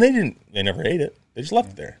back, and they never ate it. They just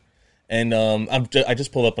left it there. And I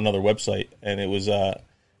just pulled up another website, and it was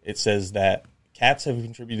it says that cats have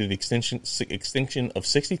contributed to the extinction of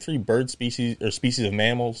 63 bird species or species of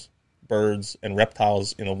mammals, birds, and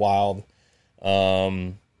reptiles in the wild.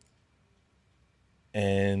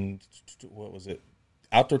 And what was it?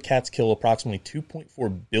 Outdoor cats kill approximately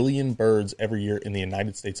 2.4 billion birds every year in the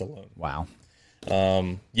United States alone. Wow.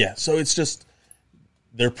 So it's just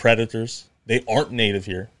they're predators. They aren't native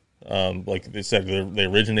here. Like they said, they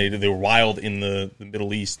were wild in the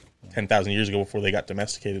Middle East 10,000 years ago before they got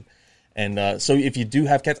domesticated. And so if you do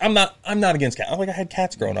have cats, I'm not against cats. I had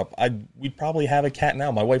cats growing up. We'd probably have a cat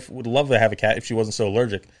now. My wife would love to have a cat if she wasn't so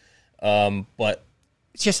allergic. But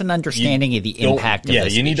it's just an understanding of the impact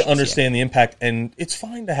of you need to understand the impact, and it's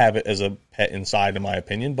fine to have it as a pet inside, in my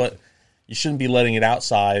opinion, but you shouldn't be letting it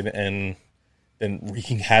outside and then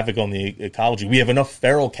wreaking havoc on the ecology. We have enough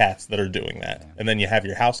feral cats that are doing that, and then you have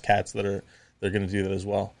your house cats they're going to do that as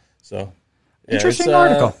well. So, interesting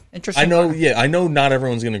article. Interesting. I know. Yeah, I know. Not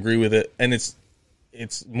everyone's going to agree with it, and it's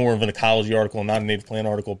more of an ecology article, not a native plant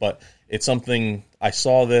article, but it's something I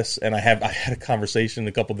saw this, and I had a conversation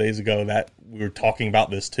a couple days ago that we were talking about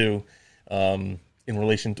this too, in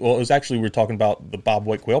relation to. Well, it was actually we were talking about the Bob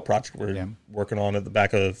White Quail project we're working on at the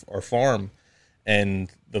back of our farm, and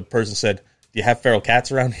the person said, do you have feral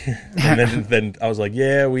cats around here? And then I was like,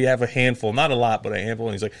 yeah, we have a handful. Not a lot, but a handful.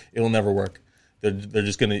 And he's like, it'll never work. They're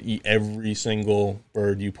just going to eat every single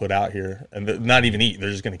bird you put out here. And not even eat.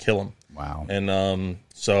 They're just going to kill them. Wow. And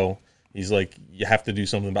so he's like, you have to do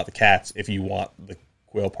something about the cats if you want the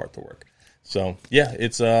quail part to work. So, yeah,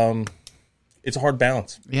 it's a hard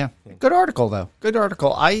balance. Yeah. Good article, though. Good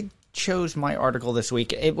article. I chose my article this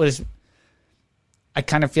week. I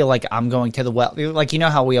kind of feel like I'm going to the well. Like,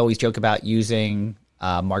 how we always joke about using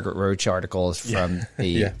Margaret Roach articles from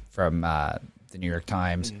the New York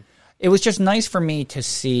Times. Mm-hmm. It was just nice for me to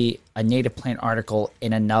see a native plant article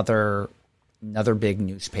in another another big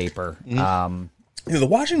newspaper. The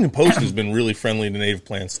Washington Post has been really friendly to native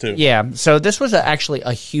plants, too. Yeah, so this was actually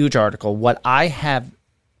a huge article. What I have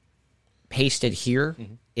pasted here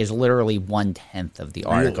is literally 1/10 of the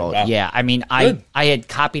article. Wow. Yeah, I mean, I had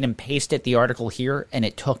copied and pasted the article here, and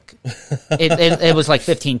it took it was like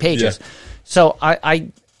 15 pages. Yeah. So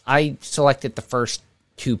I selected the first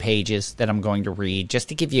 2 pages that I'm going to read just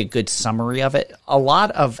to give you a good summary of it. A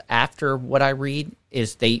lot of after what I read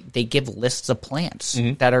is they give lists of plants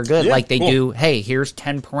that are good. Yeah, like they cool. do, hey, here's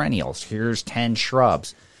 10 perennials, here's 10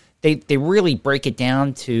 shrubs. They really break it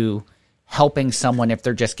down to helping someone if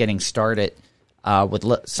they're just getting started with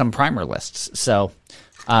some primer lists. So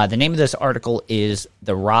the name of this article is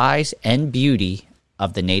The Rise and Beauty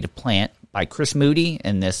of the Native Plant by Chris Moody,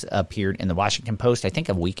 and this appeared in the Washington Post, I think,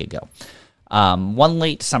 a week ago. One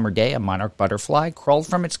late summer day, a monarch butterfly crawled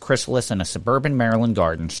from its chrysalis in a suburban Maryland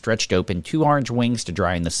garden, stretched open 2 orange wings to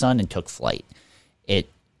dry in the sun, and took flight. It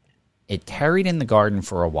tarried in the garden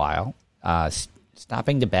for a while,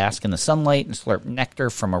 stopping to bask in the sunlight and slurp nectar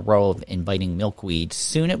from a row of inviting milkweeds.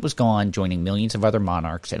 Soon it was gone, joining millions of other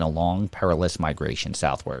monarchs in a long, perilous migration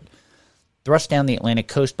southward. Thrust down the Atlantic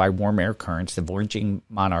coast by warm air currents, the voyaging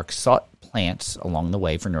monarchs sought plants along the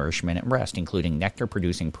way for nourishment and rest, including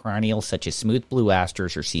nectar-producing perennials such as smooth blue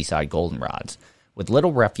asters or seaside goldenrods. With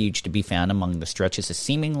little refuge to be found among the stretches of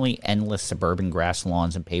seemingly endless suburban grass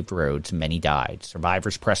lawns and paved roads, many died.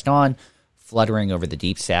 Survivors pressed on, fluttering over the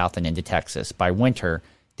deep south and into Texas. By winter,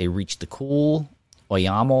 they reached the cool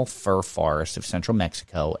Oyamal fir forests of central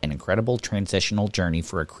Mexico, an incredible transitional journey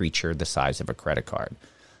for a creature the size of a credit card.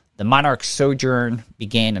 The monarch's sojourn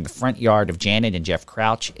began in the front yard of Janet and Jeff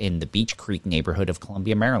Crouch in the Beach Creek neighborhood of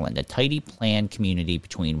Columbia, Maryland, a tightly planned community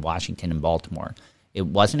between Washington and Baltimore. It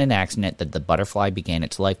wasn't an accident that the butterfly began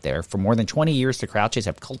its life there. For more than 20 years, the Crouches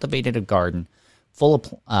have cultivated a garden full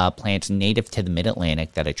of plants native to the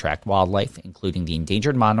mid-Atlantic that attract wildlife, including the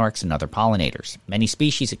endangered monarchs and other pollinators. Many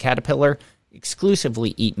species of caterpillar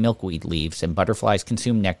exclusively eat milkweed leaves, and butterflies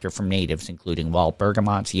consume nectar from natives, including wild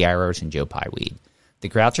bergamots, yarrows, and joe pye weed. The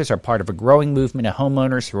Crouches are part of a growing movement of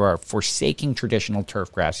homeowners who are forsaking traditional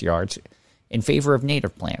turfgrass yards in favor of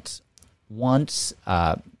native plants. Once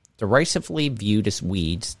derisively viewed as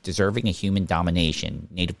weeds deserving of human domination,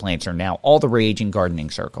 native plants are now all the rage in gardening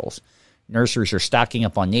circles. Nurseries are stocking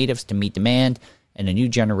up on natives to meet demand, and a new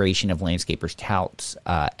generation of landscapers touts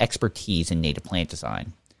expertise in native plant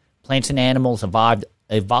design. Plants and animals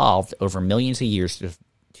evolved over millions of years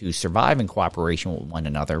to survive in cooperation with one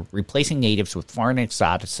another. Replacing natives with foreign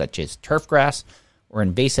exotics such as turfgrass or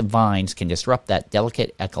invasive vines can disrupt that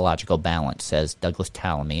delicate ecological balance, says Douglas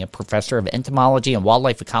Tallamy, a professor of entomology and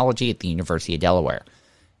wildlife ecology at the University of Delaware.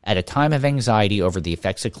 At a time of anxiety over the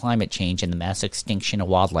effects of climate change and the mass extinction of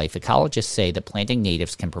wildlife, ecologists say that planting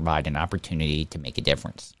natives can provide an opportunity to make a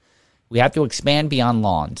difference. We have to expand beyond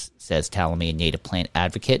lawns, says Tallamy, a native plant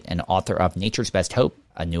advocate and author of Nature's Best Hope,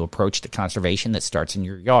 a new approach to conservation that starts in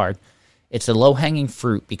your yard. It's a low-hanging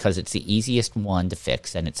fruit because it's the easiest one to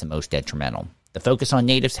fix and it's the most detrimental. The focus on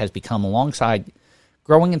natives has become alongside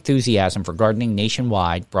growing enthusiasm for gardening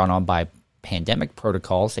nationwide, brought on by pandemic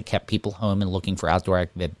protocols that kept people home and looking for outdoor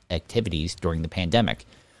activities during the pandemic.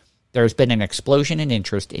 There has been an explosion in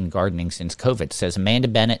interest in gardening since COVID, says Amanda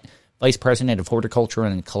Bennett, Vice President of Horticulture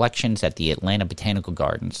and Collections at the Atlanta Botanical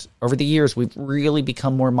Gardens. Over the years, we've really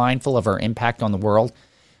become more mindful of our impact on the world.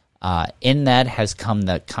 In that has come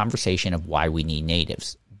the conversation of why we need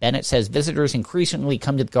natives. Bennett says visitors increasingly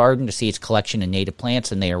come to the garden to see its collection of native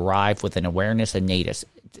plants, and they arrive with an awareness of natives.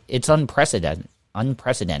 It's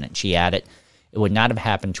unprecedented, she added. It would not have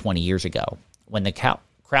happened 20 years ago. When the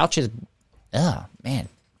Crouches bought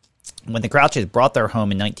their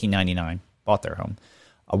home in 1999,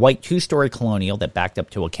 a white 2-story colonial that backed up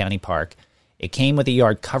to a county park, it came with a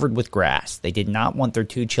yard covered with grass. They did not want their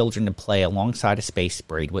 2 children to play alongside a space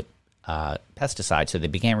sprayed with pesticides, so they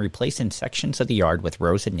began replacing sections of the yard with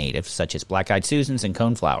rows of natives, such as black-eyed Susans and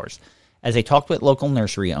coneflowers. As they talked with local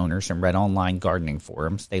nursery owners and read online gardening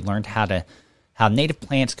forums, they learned how native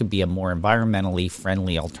plants could be a more environmentally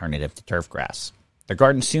friendly alternative to turfgrass. Their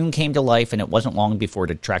garden soon came to life, and it wasn't long before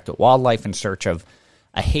it attracted wildlife in search of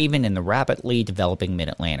a haven in the rapidly developing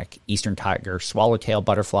mid-Atlantic. Eastern tiger swallowtail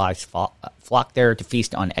butterflies flocked there to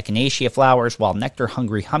feast on echinacea flowers, while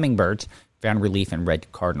nectar-hungry hummingbirds found relief in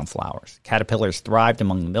red cardinal flowers. Caterpillars thrived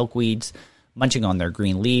among the milkweeds, munching on their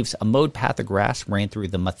green leaves. A mowed path of grass ran through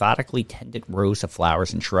the methodically tended rows of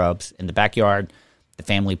flowers and shrubs. In the backyard, the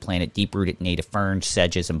family planted deep-rooted native ferns,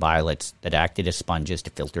 sedges, and violets that acted as sponges to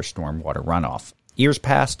filter stormwater runoff. Years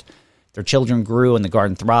passed. Their children grew and the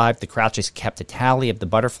garden thrived. The Crouches kept a tally of the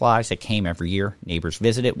butterflies that came every year. Neighbors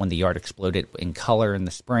visited when the yard exploded in color in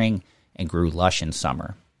the spring and grew lush in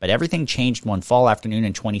summer. But everything changed one fall afternoon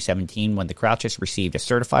in 2017 when the Crouches received a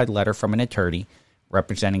certified letter from an attorney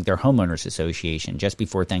representing their homeowners association just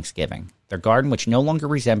before Thanksgiving. Their garden, which no longer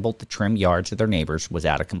resembled the trim yards of their neighbors, was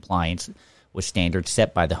out of compliance with standards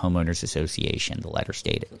set by the homeowners association, the letter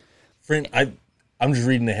stated. Friend, I'm just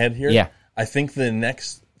reading ahead here. Yeah. I think the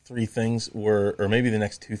next 3 things were, or maybe the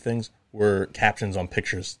next 2 things were captions on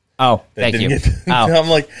pictures. Oh, that thank you. I'm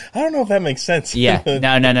like, I don't know if that makes sense. Yeah.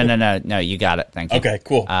 No, you got it. Thank you. Okay,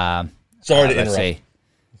 cool. Sorry to interrupt. Let's see.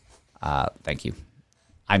 Thank you.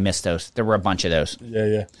 I missed those. There were a bunch of those.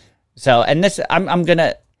 Yeah. So, and this, I'm going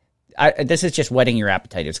to, this is just whetting your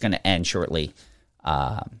appetite. It's going to end shortly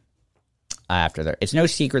after that. It's no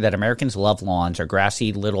secret that Americans love lawns. Our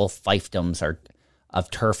grassy little fiefdoms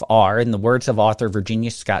of turf are, in the words of author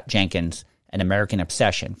Virginia Scott Jenkins, an American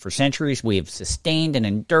obsession. For centuries, we have sustained an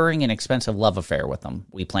enduring and expensive love affair with them.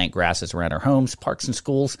 We plant grasses around our homes, parks, and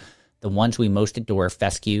schools. The ones we most adore,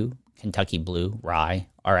 fescue, Kentucky blue, rye,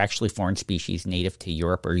 are actually foreign species native to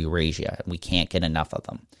Europe or Eurasia, and we can't get enough of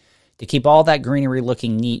them. To keep all that greenery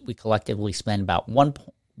looking neat, we collectively spend about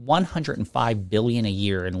 $105 billion a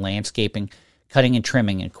year in landscaping, cutting and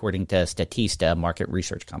trimming, according to Statista, a market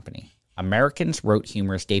research company. Americans, wrote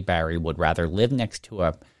humorist Dave Barry, would rather live next to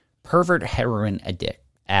a pervert heroin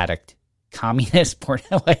addict, communist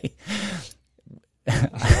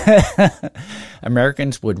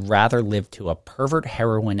Americans would rather live to a pervert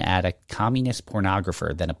heroin addict, communist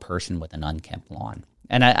pornographer than a person with an unkempt lawn.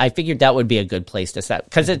 And I figured that would be a good place to set,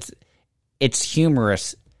 because it's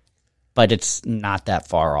humorous, but it's not that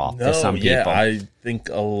far off to some people. Yeah, I think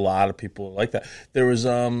a lot of people like that. There was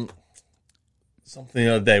something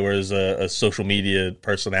the other day where there's a social media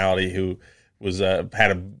personality who was had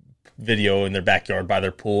a video in their backyard by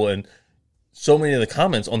their pool, and so many of the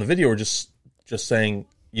comments on the video were just saying,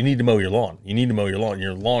 you need to mow your lawn. You need to mow your lawn.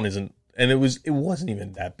 Your lawn isn't, and it wasn't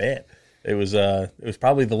even that bad. It was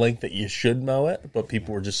probably the length that you should mow it, but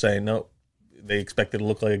people were just saying, no, they expect it to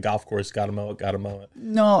look like a golf course. Got to mow it.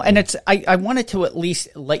 No, and I wanted to at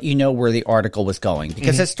least let you know where the article was going,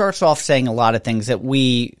 because it starts off saying a lot of things that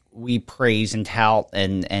we praise and tout,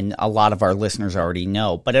 and a lot of our listeners already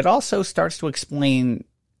know, but it also starts to explain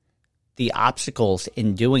the obstacles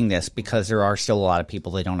in doing this, because there are still a lot of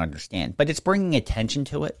people that don't understand. But it's bringing attention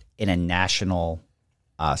to it in a national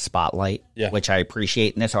spotlight, which I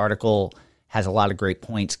appreciate. And this article has a lot of great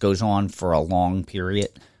points, goes on for a long period.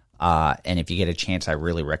 And if you get a chance, I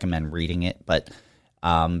really recommend reading it. But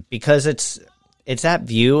because it's that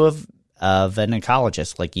view of an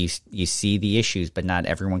ecologist, like you see the issues, but not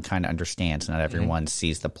everyone kind of understands. Not everyone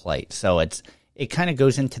sees the plight. So it kind of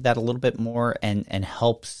goes into that a little bit more and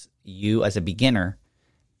helps you as a beginner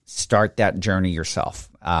start that journey yourself,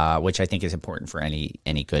 which I think is important for any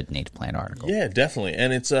good native plant article. Yeah, definitely.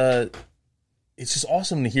 And it's just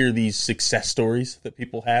awesome to hear these success stories that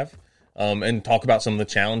people have, and talk about some of the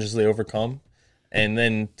challenges they overcome, and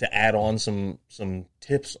then to add on some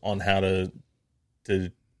tips on how to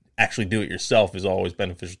actually do it yourself is always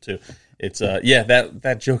beneficial too. It's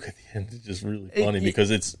that joke at the end is just really funny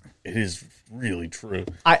because it is really true.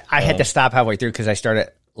 I had to stop halfway through because I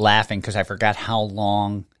started laughing because I forgot how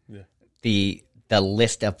long the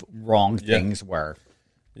list of wrong things were.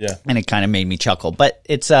 Yeah. And it kind of made me chuckle. But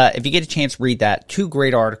it's if you get a chance, read that. 2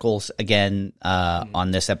 great articles again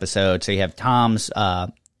on this episode. So you have Tom's,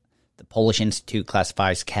 the Polish Institute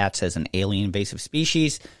classifies cats as an alien invasive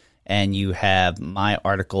species. And you have my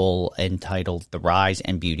article entitled The Rise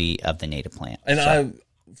and Beauty of the Native Plant. And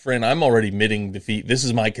I'm already admitting defeat. This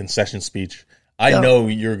is my concession speech. I know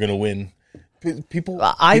you're going to win.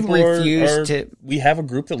 I refuse to. We have a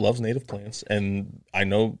group that loves native plants, and I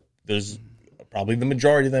know there's probably the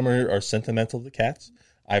majority of them are sentimental to cats.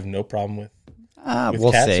 I have no problem with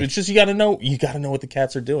we'll cats. see. It's just you got to know what the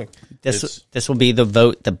cats are doing. This will be the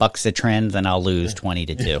vote that bucks the trend, and I'll lose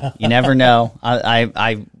 20-2. You never know.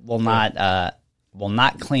 I will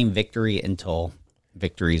not claim victory until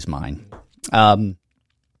victory is mine.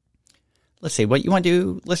 Let's see what you want to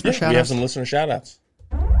do. Listener shout outs. We have some listener shout outs.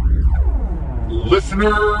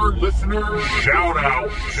 Listener shout out.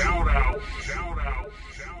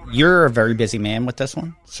 You're a very busy man with this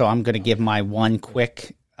one, so I'm going to give my one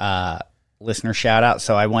quick listener shout out.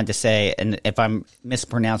 So I wanted to say, and if I'm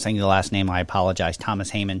mispronouncing the last name, I apologize, Thomas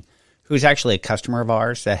Heyman, who's actually a customer of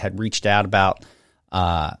ours that had reached out about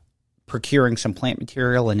procuring some plant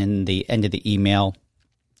material, and in the end of the email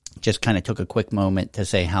just kind of took a quick moment to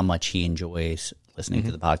say how much he enjoys listening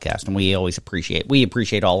to the podcast. And we always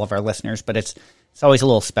appreciate all of our listeners, but it's always a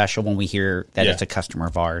little special when we hear that Yeah. it's a customer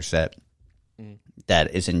of ours that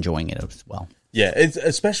is enjoying it as well. Yeah, it's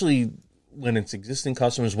especially when it's existing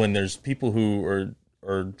customers, when there's people who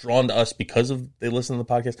are drawn to us because of they listen to the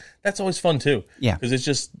podcast. That's always fun too. Yeah. Because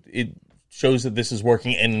it shows that this is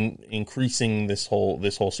working and increasing this whole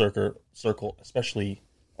circle, especially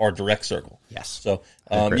our direct circle. Yes. So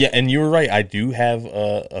agree. yeah, and you were right. I do have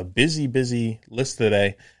a busy list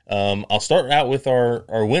today. I'll start out with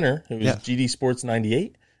our winner, who was GD Sports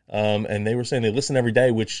 98, and they were saying they listen every day,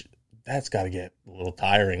 which that's got to get a little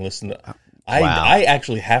tiring. I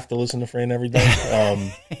actually have to listen to Fran every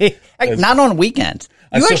day. Not on weekends.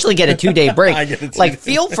 You actually get a 2-day break. I get a 2-day like,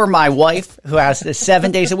 feel for my wife who has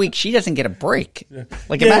 7 days a week. She doesn't get a break.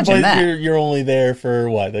 Like, imagine but that. You're only there for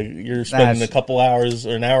what? You're spending a couple hours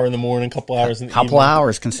or an hour in the morning, a couple hours in the couple evening.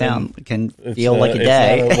 hours can feel like a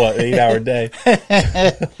day. It's not a 8-hour day.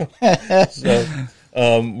 So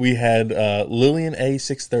we had Lillian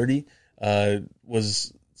A630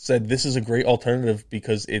 said this is a great alternative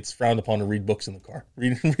because it's frowned upon to read books in the car.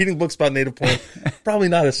 Reading books about native plants, probably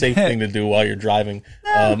not a safe thing to do while you're driving.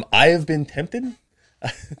 I have been tempted.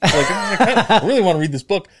 I really want to read this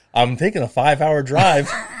book. I'm taking a 5-hour drive,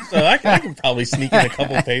 so I can probably sneak in a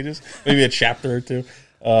couple of pages, maybe a chapter or two.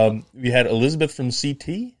 We had Elizabeth from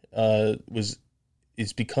CT,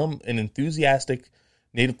 is become an enthusiastic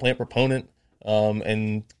native plant proponent.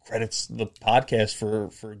 And credits the podcast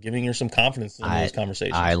for giving her some confidence in those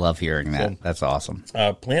conversations. I love hearing that. That's awesome.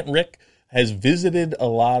 Plant Rick has visited a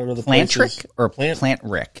lot of the Plant places. Rick or Plant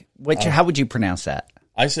Rick? How would you pronounce that?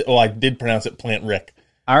 I did pronounce it Plant Rick.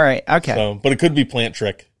 All right. Okay. So, but it could be Plant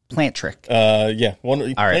Trick. Plant Trick. Yeah.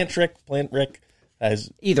 right. Plant Trick, Plant Rick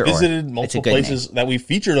has Either visited or. multiple places that we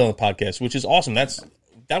featured on the podcast, which is awesome.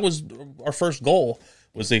 That was our first goal,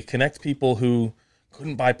 was to connect people who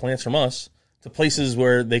couldn't buy plants from us to places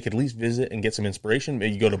where they could at least visit and get some inspiration.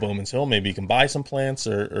 Maybe you go to Bowman's Hill, maybe you can buy some plants,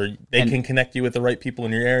 or they can connect you with the right people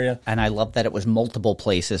in your area. And I love that it was multiple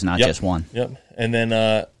places, not just one. Yep. And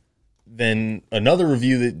then another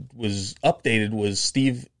review that was updated was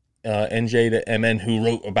Steve NJ to MN, who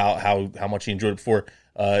wrote about how much he enjoyed it before.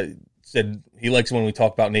 Said he likes when we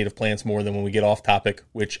talk about native plants more than when we get off topic,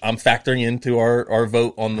 which I'm factoring into our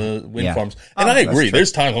vote on the wind farms. And I agree.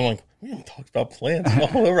 There's times I'm like, we haven't talked about plants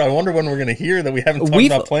all over. I wonder when we're going to hear that we haven't talked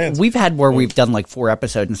about plants. We've had where we've done like 4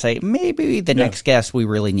 episodes and say, maybe the next guest, we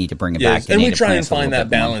really need to bring it back to and we native try and plants a find little that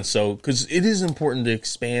bit more. balance. So, because it is important to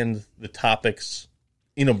expand the topics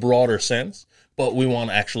in a broader sense, but we want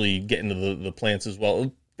to actually get into the plants as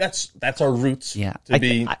well. That's our roots. Yeah.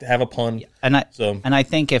 To have a pun. And I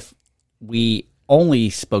think if we only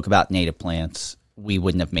spoke about native plants, we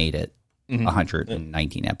wouldn't have made it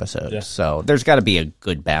 119 episodes. Yeah. So there's got to be a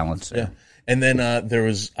good balance there. Yeah. And then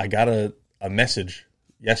I got a message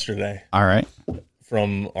yesterday. All right.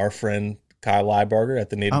 From our friend Kyle Leibarger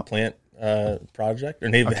at the Native Plant Project, or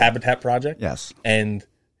Native Habitat Project. Yes. And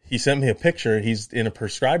he sent me a picture. He's in a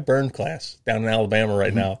prescribed burn class down in Alabama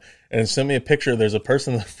right now. And sent me a picture. There's a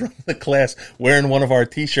person from the class wearing one of our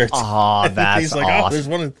T-shirts. Oh, that's he's like, awesome. there's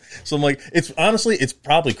one. So I'm like, it's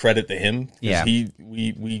probably credit to him. Yeah.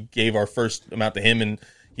 We gave our first amount to him, and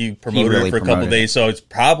he promoted really it for a couple promoted of days. So it's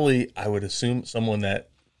probably, I would assume, someone that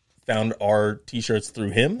found our T-shirts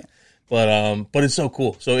through him. But it's so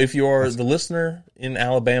cool. So if you are the listener in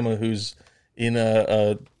Alabama who's in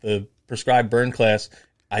the prescribed burn class,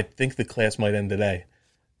 I think the class might end today.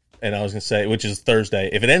 And I was going to say, which is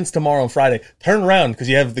Thursday. If it ends tomorrow and Friday, turn around because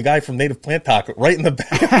you have the guy from Native Plant Talk right in the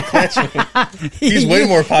back of the classroom. He's way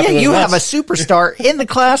more popular you than have a us. superstar in the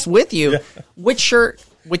class with you. Yeah. Which shirt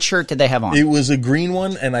did they have on? It was a green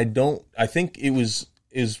one, and I think it was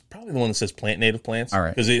probably the one that says Plant Native Plants. All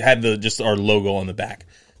right. Because it had just our logo on the back.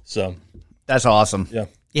 So that's awesome. Yeah.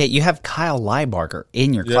 Yeah, you have Kyle Leibarger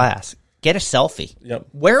in your class. Get a selfie. Yep.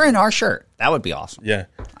 Wearing our shirt. That would be awesome. Yeah.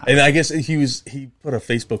 And I guess he put a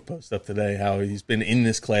Facebook post up today how he's been in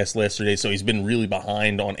this class last 3 days, so he's been really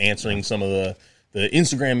behind on answering some of the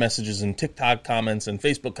Instagram messages and TikTok comments and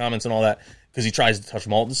Facebook comments and all that, because he tries to touch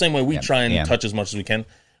them all the same way we try and touch as much as we can.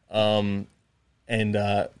 And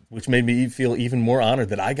which made me feel even more honored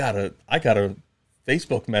that I got a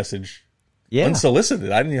Facebook message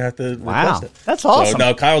unsolicited. I didn't even have to request it. That's awesome. So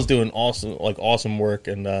now Kyle's doing awesome work,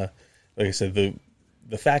 and like I said,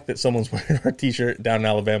 the fact that someone's wearing our T-shirt down in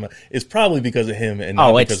Alabama is probably because of him and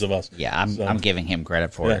not because of us. Yeah, I'm giving him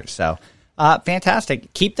credit for it. So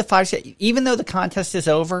fantastic. Keep the 5 stars. Even though the contest is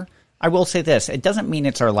over, I will say this: it doesn't mean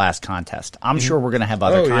it's our last contest. I'm sure we're going to have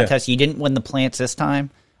other contests. You didn't win the plants this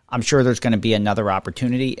time. I'm sure there's going to be another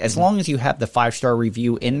opportunity. As long as you have the 5-star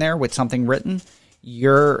review in there with something written,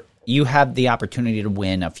 you're you have the opportunity to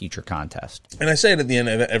win a future contest. And I say it at the end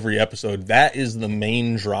of every episode, that is the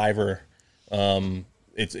main driver.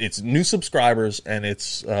 It's new subscribers and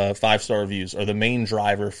it's 5-star reviews are the main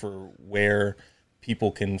driver for where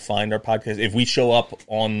people can find our podcast. If we show up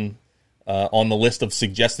on the list of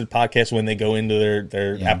suggested podcasts when they go into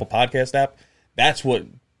their Apple Podcast app, that's what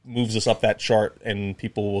moves us up that chart, and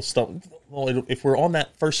people will stop. Well, if we're on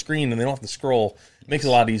that first screen and they don't have to scroll, it makes it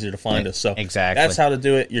a lot easier to find us. So exactly, that's how to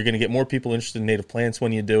do it. You're going to get more people interested in native plants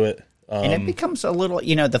when you do it. And it becomes a little,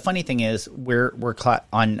 the funny thing is we're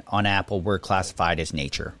on Apple, we're classified as a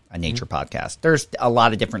nature podcast. There's a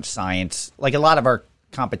lot of different science, like a lot of our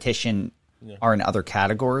competition are in other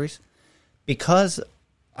categories because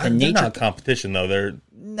they're not competition though.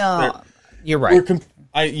 You're right.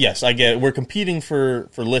 Yes, I get it. We're competing for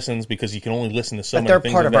listens because you can only listen to so many they're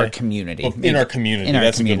things. Part of our community. Well, in our community.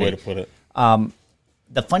 That's a good way to put it.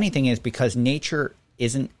 The funny thing is because nature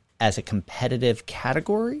isn't as a competitive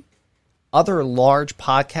category, other large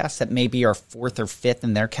podcasts that maybe are 4th or 5th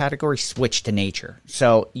in their category switch to nature.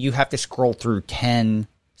 So you have to scroll through 10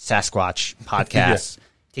 Sasquatch podcasts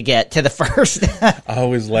to get to the first. I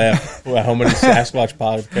always laugh about how many Sasquatch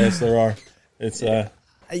podcasts there are. It's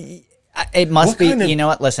it must be, you know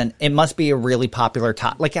what, listen, it must be a really popular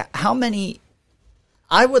topic. Like how many,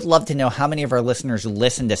 I would love to know how many of our listeners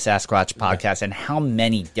listen to Sasquatch podcasts and how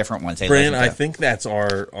many different ones they listen to. I think that's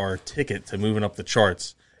our ticket to moving up the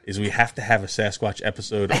charts is we have to have a Sasquatch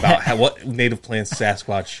episode about what native plants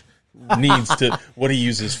Sasquatch needs to, what he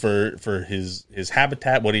uses for his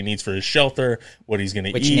habitat, what he needs for his shelter, what he's going to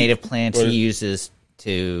eat. Which native plants he uses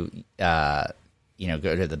to,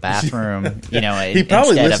 go to the bathroom. He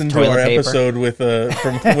probably listened to our episode with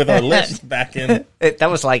our list back in. That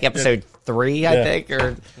was like episode 3, I think,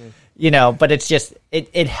 or but it's just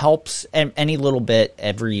it helps, and any little bit,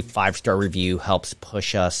 every 5-star review helps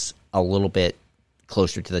push us a little bit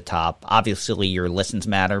closer to the top. Obviously, your listens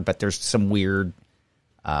matter, but there's some weird.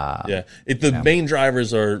 The main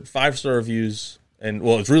drivers are 5-star reviews. And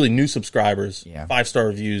it's really new subscribers. 5-star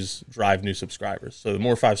reviews drive new subscribers. So the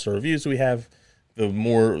more 5-star reviews we have, the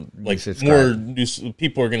more new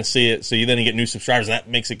people are going to see it. So you get new subscribers, and that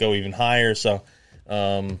makes it go even higher. So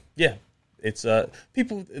it's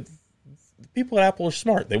people at Apple are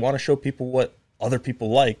smart. They want to show people what other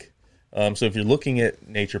people like. So if you're looking at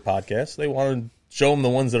nature podcasts, they want to show them the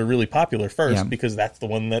ones that are really popular first because that's the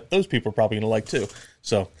one that those people are probably going to like too.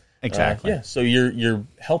 So exactly. So you're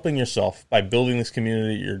helping yourself by building this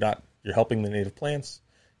community. You're helping the native plants.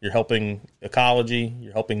 You're helping ecology.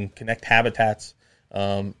 You're helping connect habitats.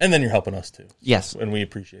 And then you're helping us too. Yes. And we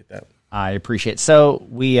appreciate that. I appreciate it. So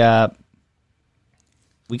we got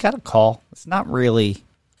a call. It's not really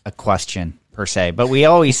a question per se, but we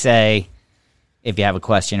always say if you have a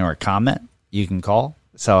question or a comment, you can call.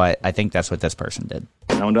 So I think that's what this person did.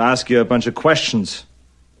 I want to ask you a bunch of questions.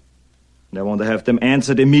 And I want to have them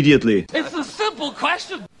answered immediately. It's a simple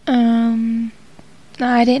question. No,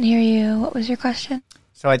 I didn't hear you. What was your question?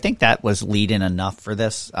 So I think that was lead-in enough for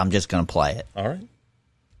this. I'm just going to play it. All right.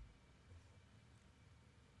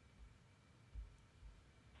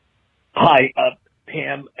 Hi,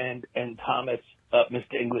 Pam and Thomas,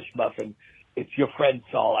 Mr. English Muffin. It's your friend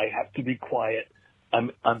Saul. I have to be quiet.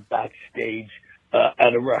 I'm backstage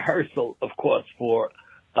at a rehearsal, of course, for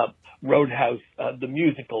Roadhouse, the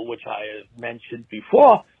musical, which I have mentioned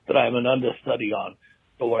before that I'm an understudy on.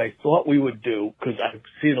 But what I thought we would do, because I've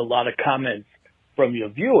seen a lot of comments from your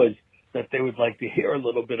viewers that they would like to hear a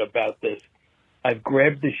little bit about this, I've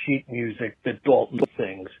grabbed the sheet music that Dalton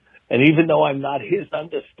sings. And even though I'm not his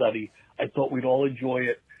understudy, I thought we'd all enjoy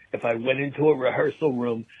it if I went into a rehearsal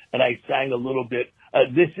room and I sang a little bit.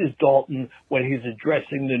 This is Dalton when he's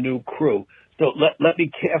addressing the new crew. So let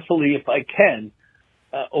me carefully, if I can,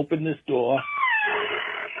 open this door.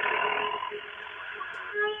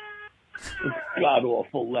 It's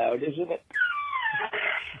god-awful loud, isn't it?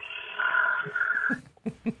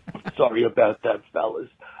 Sorry about that, fellas.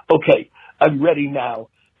 Okay, I'm ready now.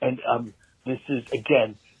 And this is,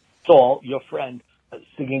 again, Saul, your friend,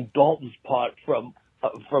 singing Dalton's part from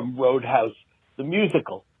Roadhouse, the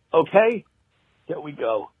musical. Okay? Here we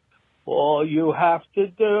go. All you have to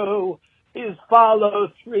do is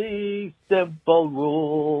follow 3 simple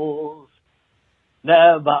rules.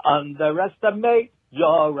 Never underestimate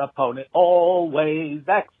your opponent. Always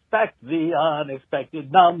expect the unexpected.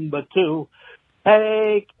 Number 2,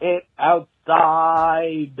 take it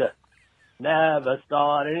outside. Never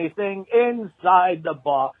start anything inside the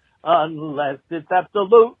bar unless it's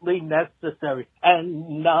absolutely necessary.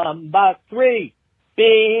 And number 3,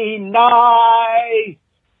 be nice.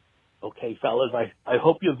 Okay, fellas, I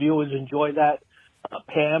hope your viewers enjoy that.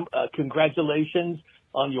 Pam, congratulations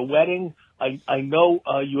on your wedding. I know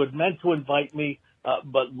you had meant to invite me,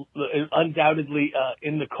 but undoubtedly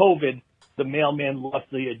in the COVID, the mailman lost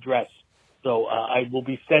the address. So I will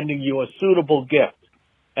be sending you a suitable gift.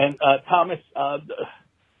 And Thomas, God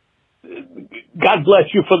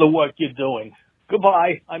bless you for the work you're doing.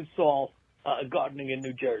 Goodbye. I'm Saul, gardening in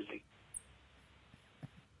New Jersey.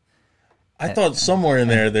 I thought somewhere in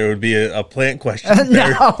there would be a plant question.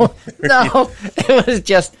 No, it was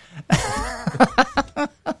just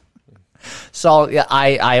Saul. Yeah,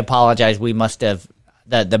 I apologize. We must have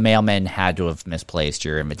the mailman had to have misplaced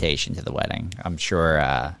your invitation to the wedding. I'm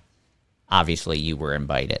sure. Obviously, you were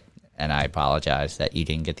invited, and I apologize that you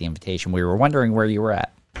didn't get the invitation. We were wondering where you were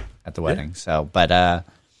at the wedding. Yeah. So, but I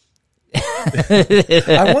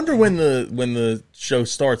wonder when the show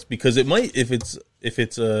starts, because it might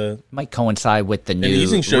might coincide with the new an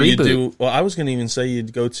evening show. reboot. You do well. I was going to even say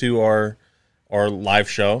you'd go to our live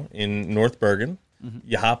show in North Bergen. Mm-hmm.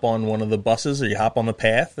 You hop on one of the buses, or you hop on the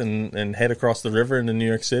path and head across the river into New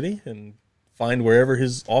York City and find wherever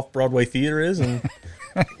his off-Broadway theater is and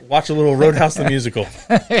watch a little Roadhouse the Musical.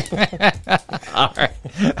 All right.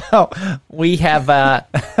 Oh, we have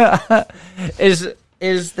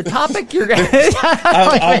is the topic you're going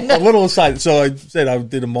to... A little aside. So I said I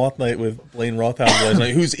did a moth night with Blaine Rothhausen last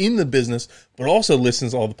night, who's in the business, but also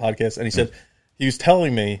listens to all the podcasts. And he said he was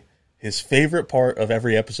telling me his favorite part of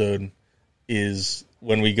every episode is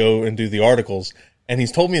when we go and do the articles. And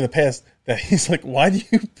he's told me in the past that he's like, why do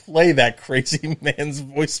you play that crazy man's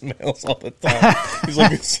voicemails all the time? He's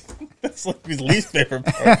like, that's like his least favorite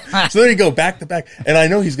part. So there you go, back to back. And I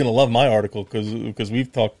know he's going to love my article because we've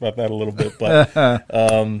talked about that a little bit. But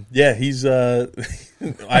yeah, he's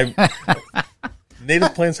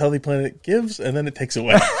Native Plants, Healthy Planet gives, and then it takes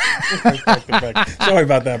away. Sorry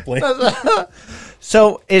about that, Blake.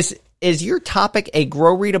 So is your topic a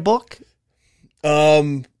Grow Read a Book?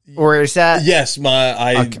 Or is that... Yes,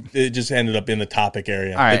 it just ended up in the topic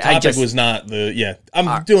area. All right, the topic was not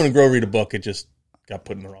I'm doing a Grow Read a Book. It just got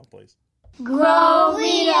put in the wrong place. Grow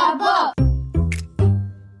Read a Book.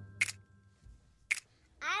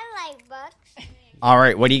 I like books. All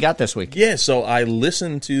right, what do you got this week? Yeah, so I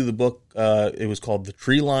listened to the book. It was called The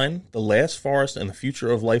Tree Line, The Last Forest and the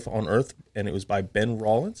Future of Life on Earth, and it was by Ben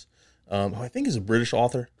Rawlins, who I think is a British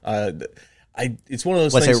author. It's one of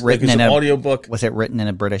those things. Like, it's an audiobook. Was it written in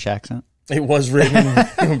a British accent? It was written in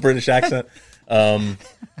a British accent, but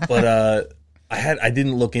I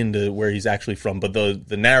didn't look into where he's actually from. But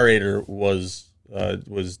the narrator was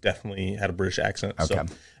definitely had a British accent. Okay.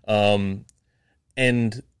 So,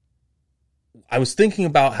 and I was thinking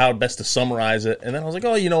about how best to summarize it, and then I was like,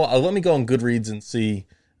 oh, let me go on Goodreads and see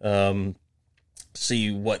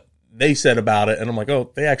what they said about it. And I'm like,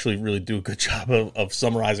 oh, they actually really do a good job of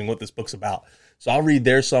summarizing what this book's about. So I'll read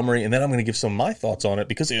their summary, and then I'm going to give some of my thoughts on it,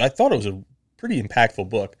 because I thought it was a pretty impactful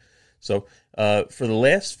book. So for the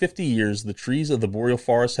last 50 years, the trees of the boreal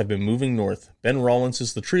forest have been moving north. Ben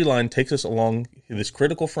Rawlins' The Tree Line takes us along this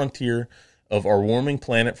critical frontier of our warming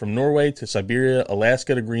planet, from Norway to Siberia,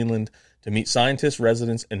 Alaska to Greenland, to meet scientists,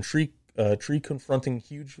 residents, and trees confronting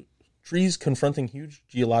huge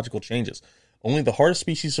geological changes. Only the hardest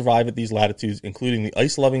species survive at these latitudes, including the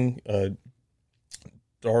ice-loving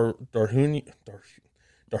Darhurian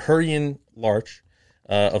larch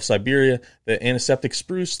of Siberia, the antiseptic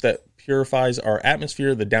spruce that purifies our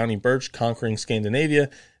atmosphere, the downy birch conquering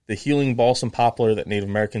Scandinavia, the healing balsam poplar that Native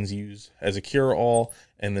Americans use as a cure-all,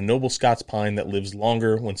 and the noble Scots pine that lives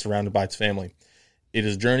longer when surrounded by its family. It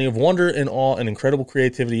is a journey of wonder and awe and incredible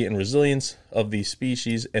creativity and resilience of these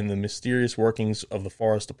species and the mysterious workings of the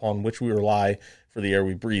forest upon which we rely for the air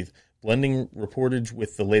we breathe. Blending reportage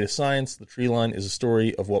with the latest science, The Tree Line is a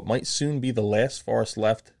story of what might soon be the last forest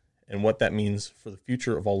left and what that means for the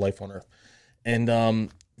future of all life on Earth. And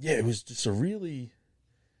it was just a really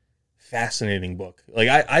fascinating book. Like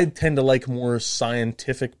I tend to like more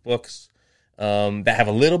scientific books that have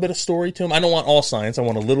a little bit of story to them. I don't want all science. I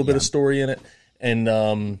want a little bit of story in it. And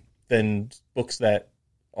then books that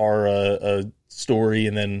are a story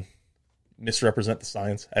and then misrepresent the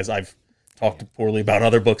science, as I've talked poorly about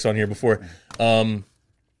other books on here before. And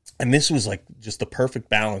this was like just the perfect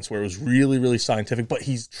balance, where it was really, really scientific, but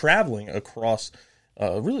he's traveling across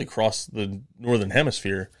the Northern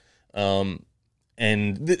Hemisphere. And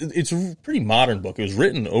it's a pretty modern book. It was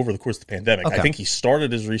written over the course of the pandemic. Okay. I think he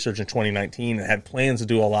started his research in 2019 and had plans to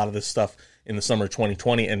do a lot of this stuff in the summer of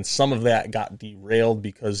 2020, and some of that got derailed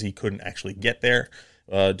because he couldn't actually get there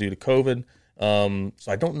due to COVID.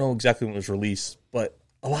 So I don't know exactly when it was released, but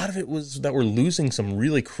a lot of it was that we're losing some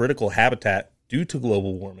really critical habitat due to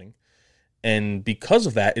global warming, And because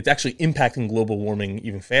of that, it's actually impacting global warming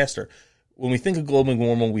even faster. When we think of global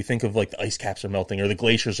warming, we think of like the ice caps are melting or the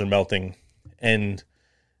glaciers are melting. And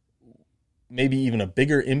maybe even a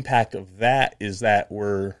bigger impact of that is that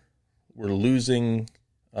we're losing,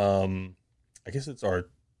 I guess it's our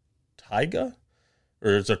taiga,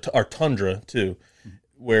 or it's our tundra too,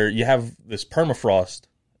 where you have this permafrost,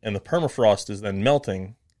 and the permafrost is then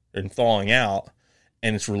melting and thawing out,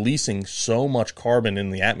 and it's releasing so much carbon in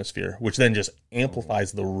the atmosphere, which then just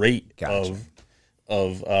amplifies the rate of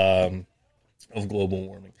global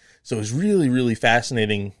warming. So it's really, really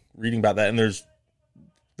fascinating reading about that. And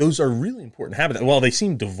those are really important habitats. Well, they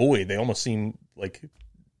seem devoid. They almost seem like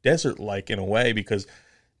desert-like in a way because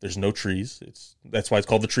there's no trees. That's why it's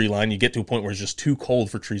called the tree line. You get to a point where it's just too cold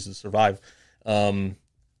for trees to survive.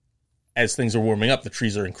 As things are warming up, the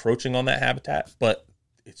trees are encroaching on that habitat, but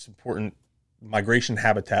it's important migration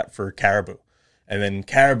habitat for caribou. And then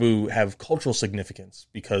caribou have cultural significance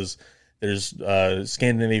because there's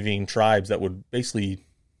Scandinavian tribes that would basically,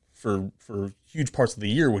 for huge parts of the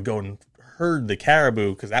year, would go and herd the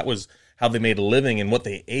caribou because that was how they made a living and what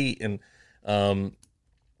they ate. And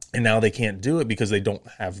now they can't do it because they don't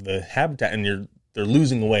have the habitat, and they're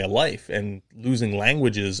losing a way of life and losing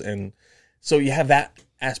languages. And so you have that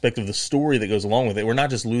aspect of the story that goes along with it. We're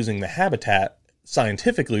not just losing the habitat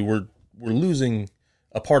scientifically, we're losing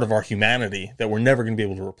a part of our humanity that we're never going to be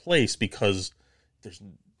able to replace because there's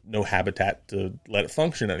no habitat to let it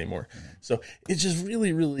function anymore. So it's just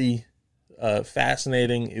really, really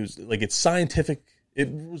fascinating. It was like, it's scientific. It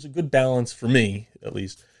was a good balance for me, at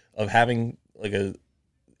least, of having like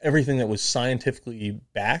everything that was scientifically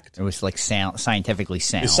backed. It was like scientifically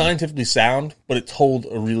sound. It's scientifically sound, but it told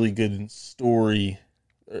a really good story.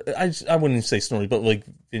 I wouldn't even say story, but like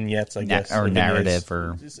vignettes, I guess, or like narrative,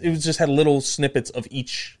 vignettes. It was just had little snippets of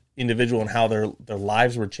each individual and how their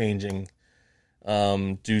lives were changing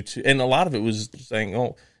due to, and a lot of it was saying,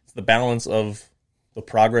 oh, it's the balance of the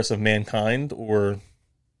progress of mankind or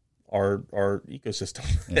our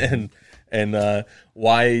ecosystem, and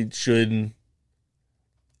why should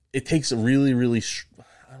it takes a really, really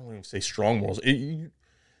I don't even say strong morals. And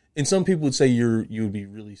some people would say you would be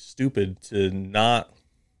really stupid to not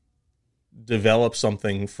develop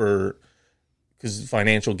something because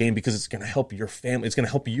financial gain, because it's going to help your family. It's going to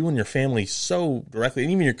help you and your family so directly,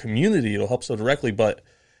 and even your community. It'll help so directly, but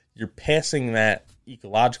you're passing that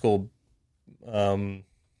ecological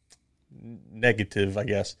negative, I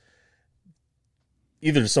guess,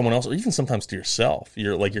 either to someone else or even sometimes to yourself.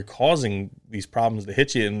 You're causing these problems to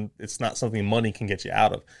hit you, and it's not something money can get you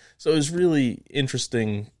out of. So it was really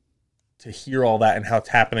interesting to hear all that and how it's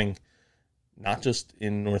happening, not just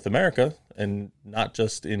in North America and not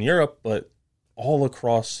just in Europe, but all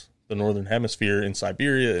across the Northern Hemisphere, in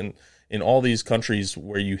Siberia and in all these countries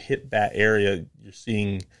where you hit that area, you're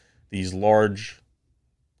seeing these large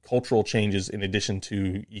cultural changes in addition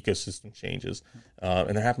to ecosystem changes,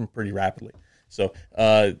 and they're happening pretty rapidly. So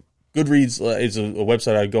Goodreads is a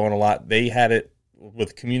website I go on a lot. They had it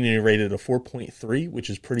with community rated a 4.3, which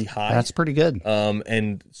is pretty high. That's pretty good.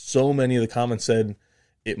 And so many of the comments said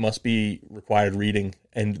it must be required reading,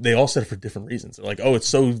 and they all said it for different reasons. They're like, oh, it's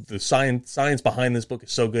so the science behind this book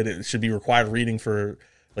is so good, it should be required reading for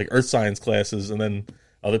like earth science classes. And then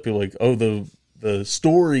other people are like, oh, the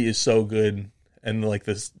story is so good, and like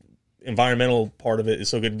this environmental part of it is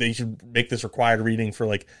so good, they should make this required reading for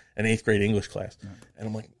like an 8th grade English class. And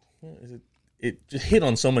I'm like, it just hit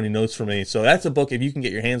on so many notes for me. So that's a book, if you can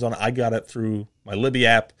get your hands on it. I got it through my Libby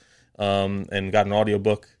app, and got an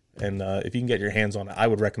audiobook. And if you can get your hands on it, I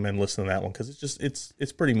would recommend listening to that one because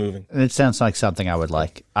it's pretty moving. It sounds like something I would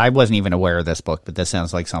like. I wasn't even aware of this book, but this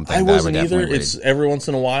sounds like something I wasn't would either. Read. It's every once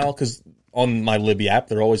in a while because on my Libby app,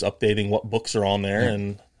 they're always updating what books are on there,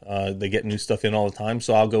 and they get new stuff in all the time.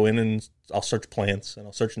 So I'll go in and I'll search plants and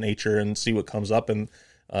I'll search nature and see what comes up. And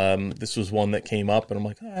this was one that came up, and I'm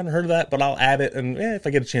like, oh, I hadn't heard of that, but I'll add it. And if I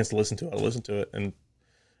get a chance to listen to it, I'll listen to it. And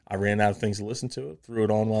I ran out of things to listen to. Threw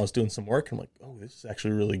it on while I was doing some work. I'm like, oh, this is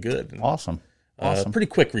actually really good. And, awesome. Pretty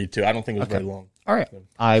quick read too. I don't think it was very long. All right.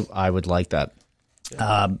 I would like that.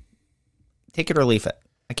 Take it or leave it.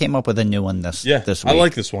 I came up with a new one this week. I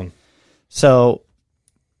like this one. So,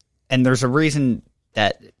 and there's a reason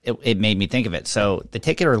that it made me think of it. So the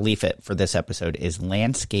take it or leave it for this episode is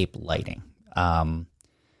landscape lighting.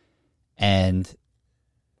 And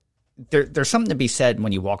there's something to be said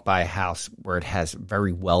when you walk by a house where it has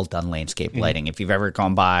very well done landscape lighting. If you've ever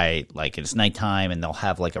gone by, like it's nighttime and they'll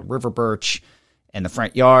have like a river birch in the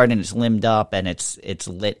front yard and it's limbed up and it's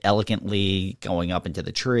lit elegantly going up into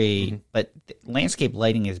the tree. But landscape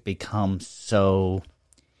lighting has become so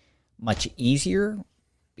much easier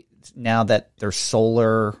now that they're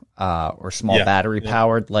solar or small battery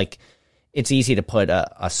powered, like it's easy to put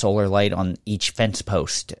a solar light on each fence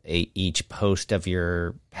post, each post of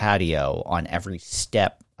your patio, on every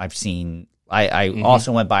step. I've seen. I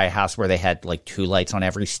also went by a house where they had like 2 lights on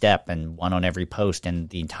every step and 1 on every post, and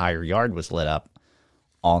the entire yard was lit up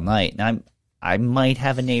all night. And I might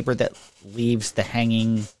have a neighbor that leaves the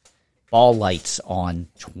hanging ball lights on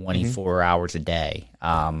 24 hours a day.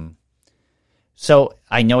 So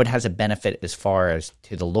I know it has a benefit as far as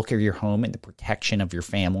to the look of your home and the protection of your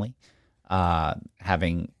family,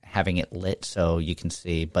 having it lit so you can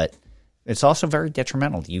see. But it's also very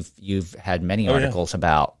detrimental. You've had many articles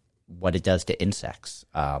about what it does to insects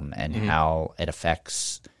and how it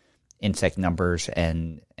affects insect numbers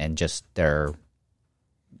and just their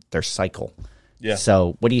cycle. Yeah.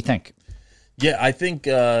 So what do you think? Yeah, I think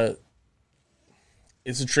it's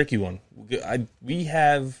a tricky one. We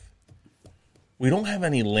don't have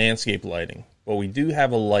any landscape lighting, but we do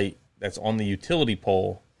have a light that's on the utility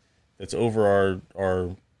pole that's over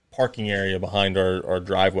our parking area behind our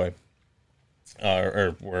driveway,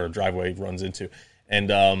 or where our driveway runs into.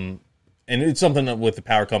 And it's something that with the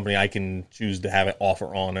power company, I can choose to have it off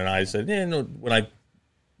or on. And I said, no, when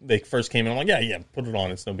they first came in, I'm like, yeah, put it on.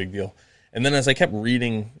 It's no big deal. And then as I kept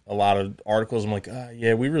reading a lot of articles, I'm like,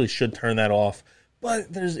 we really should turn that off. But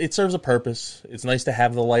it serves a purpose. It's nice to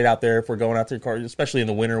have the light out there if we're going out to your car, especially in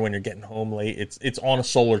the winter when you're getting home late. It's on a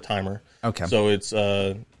solar timer. Okay. So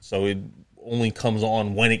it only comes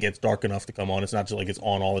on when it gets dark enough to come on. It's not just like it's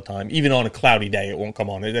on all the time. Even on a cloudy day, it won't come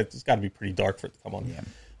on. It's got to be pretty dark for it to come on. Yeah.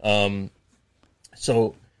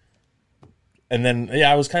 And then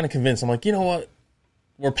I was kind of convinced. I'm like, you know what?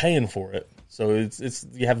 We're paying for it. So it's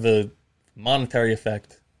you have the monetary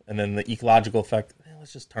effect and then the ecological effect.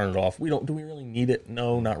 Let's just turn it off. Do we really need it?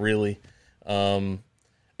 No, not really. And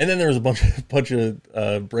then there was a bunch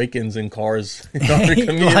of break-ins in cars in our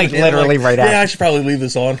community. Like literally right after. Yeah, I should probably leave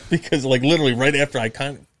this on because like literally right after I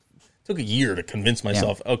kind of took a year to convince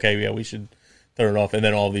myself, we should turn it off. And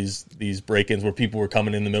then all these break-ins where people were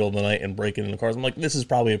coming in the middle of the night and breaking in the cars. I'm like, this is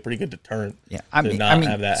probably a pretty good deterrent to not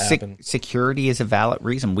have that happen. Security is a valid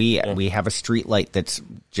reason. We have a street light that's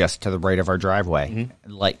just to the right of our driveway.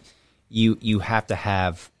 Mm-hmm. Like you have to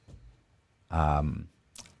have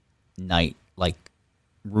night like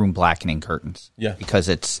room blackening curtains. Yeah. Because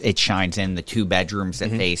it shines in the 2 bedrooms that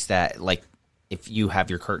face that. Like if you have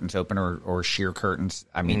your curtains open or sheer curtains,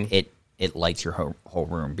 I mean it lights your whole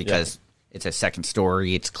room because it's a second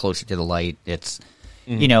story, it's closer to the light, it's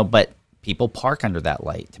but people park under that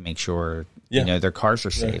light to make sure their cars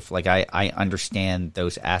are safe. Like I understand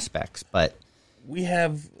those aspects, but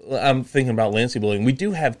I'm thinking about landscape lighting. We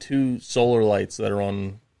do have 2 solar lights that are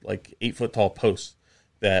on like 8-foot tall posts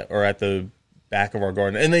that are at the back of our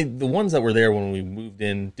garden. And the ones that were there when we moved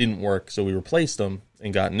in didn't work, so we replaced them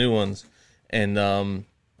and got new ones. And I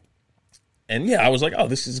was like, oh,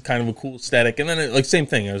 this is kind of a cool aesthetic. And then same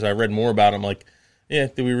thing as I read more about them, like,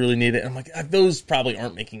 do we really need it? And I'm like, those probably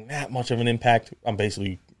aren't making that much of an impact. I'm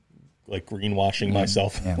basically like greenwashing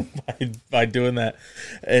myself by doing that.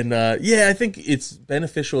 And I think it's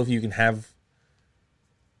beneficial if you can have.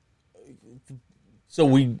 So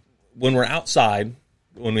when we're outside,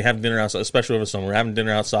 when we have dinner outside, especially over summer, we're having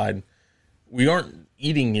dinner outside, we aren't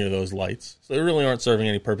eating near those lights, so they really aren't serving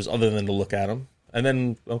any purpose other than to look at them. And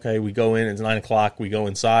then we go in. It's 9:00. We go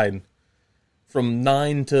inside from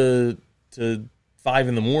 9 to 5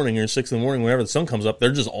 in the morning or 6 in the morning, whenever the sun comes up,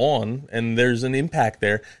 they're just on, and there's an impact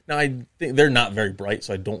there. Now, I think they're not very bright,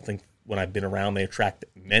 so I don't think when I've been around they attract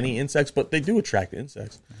many insects, but they do attract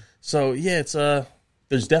insects. So, it's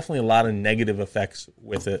there's definitely a lot of negative effects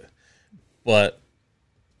with it, but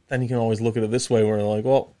then you can always look at it this way where like,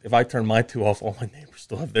 well, if I turn my 2 off, all my neighbors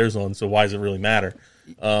still have theirs on, so why does it really matter?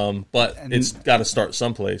 But it's got to start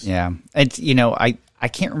someplace. Yeah. It's, I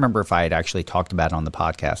can't remember if I had actually talked about it on the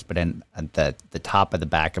podcast, but at the top of the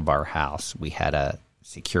back of our house, we had a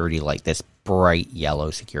security light, this bright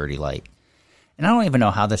yellow security light. And I don't even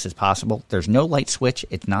know how this is possible. There's no light switch.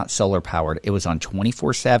 It's not solar powered. It was on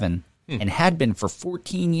 24/7 and had been for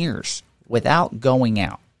 14 years without going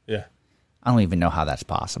out. Yeah. I don't even know how that's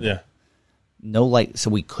possible. Yeah. No light, so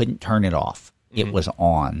we couldn't turn it off. It was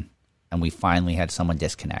on, and we finally had someone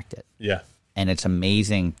disconnect it. Yeah. And it's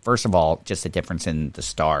amazing, first of all, just the difference in the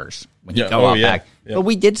stars when you go out back. Yeah. But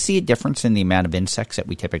we did see a difference in the amount of insects that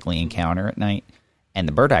we typically encounter at night and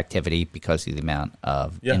the bird activity because of the amount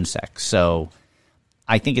of insects. So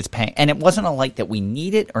I think it's paying. And it wasn't a light that we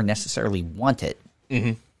needed or necessarily wanted.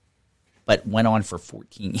 Mm-hmm. but went on for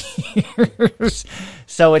 14 years.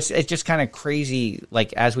 So it's just kind of crazy.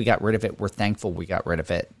 Like, as we got rid of it, we're thankful we got rid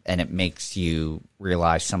of it, and it makes you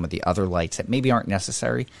realize some of the other lights that maybe aren't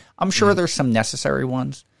necessary. I'm sure there's some necessary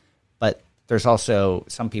ones, but there's also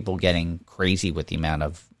some people getting crazy with the amount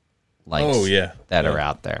of lights that are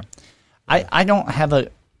out there. I don't have a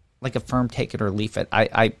firm take it or leave it.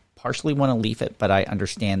 I partially want to leave it, but I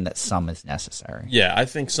understand that some is necessary. Yeah, I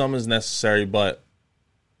think some is necessary, but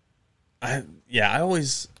I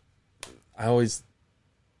always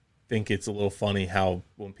think it's a little funny how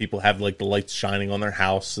when people have like the lights shining on their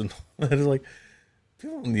house and it's like,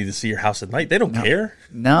 people don't need to see your house at night. They don't care.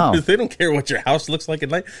 No. They don't care what your house looks like at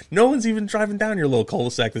night. No one's even driving down your little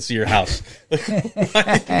cul-de-sac to see your house.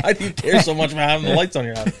 Why do you care so much about having the lights on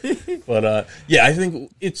your house? But I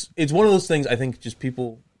think it's one of those things. I think just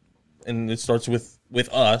people, and it starts with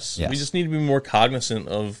us. Yes. We just need to be more cognizant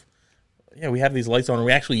of, we have these lights on. Are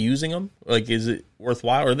we actually using them? Like, is it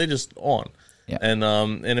worthwhile, or are they just on? Yeah.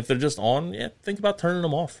 And if they're just on, think about turning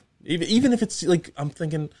them off. Even if it's like, I'm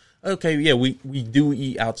thinking, okay, we do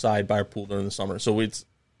eat outside by our pool during the summer, so it's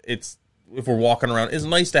if we're walking around, it's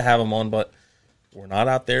nice to have them on, but we're not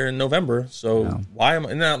out there in November, so why am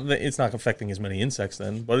I? Now, it's not affecting as many insects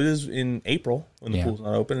then, but it is in April when the pool's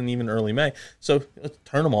not open, and even early May. So let's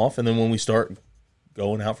turn them off, and then when we start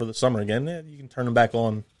going out for the summer again, you can turn them back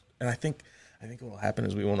on. And I think what will happen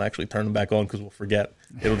is we won't actually turn them back on because we'll forget.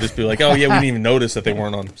 It'll just be like, oh yeah, we didn't even notice that they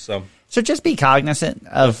weren't on. So just be cognizant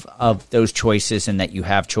of those choices and that you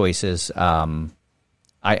have choices. I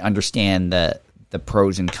understand the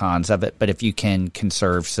pros and cons of it, but if you can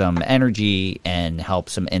conserve some energy and help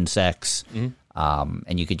some insects,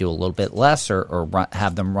 and you could do a little bit less or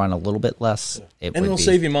have them run a little bit less, it'll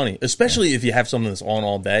save you money, especially if you have something that's on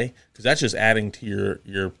all day, because that's just adding to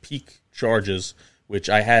your peak charges, which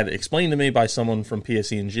I had explained to me by someone from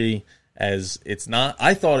PSE&G as it's not.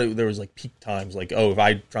 I thought there was like peak times, like, oh, if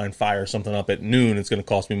I try and fire something up at noon, it's going to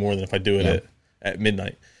cost me more than if I do it at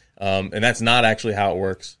midnight. And that's not actually how it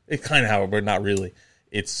works. It's kind of how it works, but not really.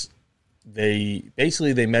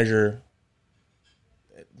 They measure.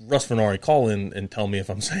 Russ Fenari, call in and tell me if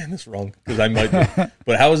I'm saying this wrong, because I might be.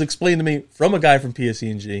 But how it was explained to me from a guy from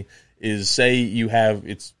PSE&G is, say you have,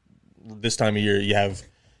 it's this time of year, you have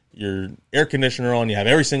your air conditioner on, you have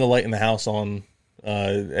every single light in the house on,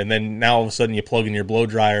 and then now all of a sudden you plug in your blow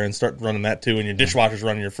dryer and start running that too, and your dishwasher's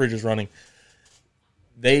running, your fridge is running.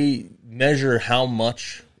 They measure how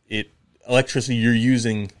much electricity you're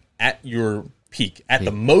using at your peak, at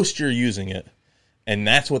the most you're using it, and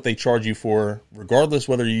that's what they charge you for, regardless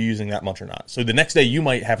whether you're using that much or not. So the next day you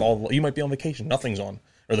might be on vacation, nothing's on,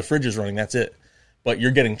 or the fridge is running, that's it. But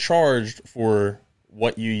you're getting charged for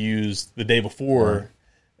what you used the day before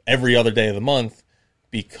every other day of the month,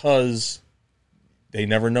 because they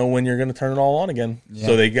never know when you're going to turn it all on again. Yeah.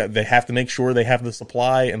 So they have to make sure they have the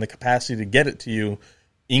supply and the capacity to get it to you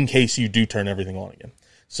in case you do turn everything on again.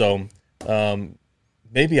 So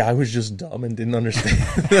maybe I was just dumb and didn't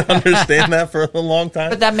understand that for a long time.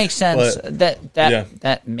 But that makes sense.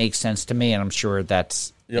 That makes sense to me, and I'm sure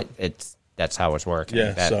that's that's how it's working.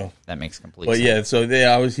 Yeah, that makes complete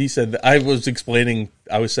sense. He said, I was explaining,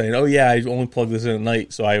 I was saying, oh yeah, I only plug this in at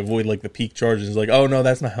night, so I avoid like the peak charges. He's like, oh no,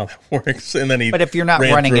 that's not how that works. And then but if you're not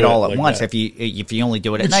running it all at once, if you only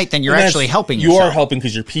do it at night, then you're actually helping yourself. You are helping,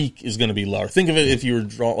 because your peak is going to be lower. Think of it if you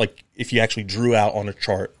were if you actually drew out on a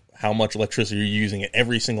chart how much electricity you're using at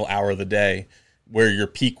every single hour of the day, where your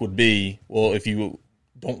peak would be. Well, if you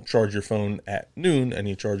don't charge your phone at noon and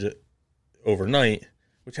you charge it overnight,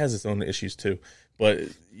 which has its own issues too, but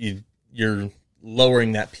you're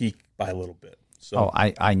lowering that peak by a little bit. So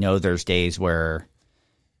I know there's days where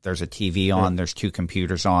there's a TV on, there's two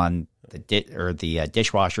computers on, the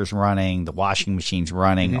dishwasher's running, the washing machine's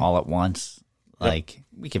running all at once. Like,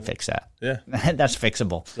 we can fix that. Yeah. That's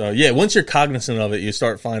fixable. So once you're cognizant of it, you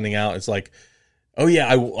start finding out it's like, oh yeah,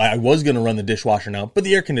 I was going to run the dishwasher now, but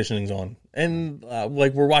the air conditioning's on, and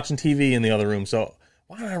we're watching TV in the other room, so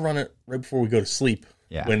why don't I run it right before we go to sleep?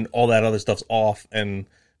 Yeah. When all that other stuff's off, and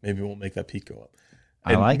maybe we'll make that peak go up.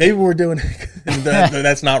 And maybe we're doing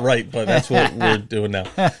that's not right, but that's what we're doing now.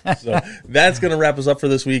 So that's going to wrap us up for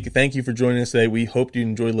this week. Thank you for joining us today. We hope you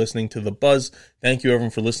enjoyed listening to The Buzz. Thank you, everyone,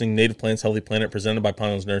 for listening. Native Plants, Healthy Planet, presented by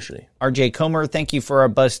Pinelands Nursery. RJ Comer, thank you for our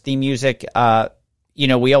Buzz theme music.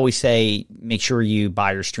 We always say make sure you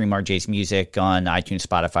buy or stream RJ's music on iTunes,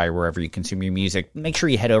 Spotify, or wherever you consume your music. Make sure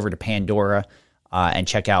you head over to Pandora and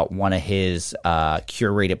check out one of his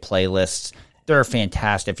curated playlists. They're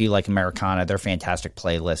fantastic. If you like Americana, they're fantastic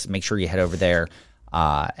playlists. Make sure you head over there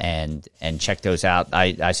and check those out.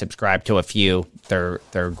 I subscribe to a few. They're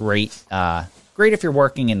great. Great if you're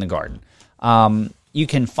working in the garden. You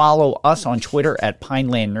can follow us on Twitter at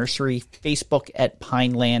Pineland Nursery, Facebook at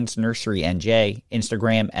Pinelands Nursery NJ,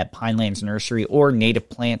 Instagram at Pinelands Nursery, or Native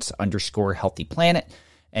Plants _Healthy Planet.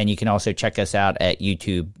 And you can also check us out at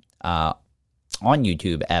YouTube, on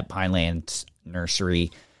YouTube at Pinelands Nursery.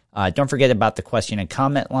 Don't forget about the question and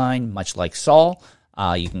comment line, much like Saul.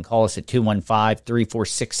 You can call us at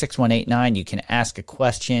 215-346-6189. You can ask a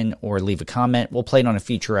question or leave a comment. We'll play it on a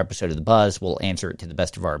future episode of The Buzz. We'll answer it to the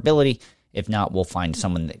best of our ability. If not, we'll find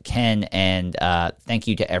someone that can. And thank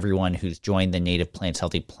you to everyone who's joined the Native Plants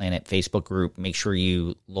Healthy Planet Facebook group. Make sure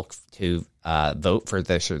you look to vote for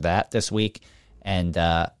this or that this week. And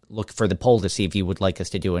look for the poll to see if you would like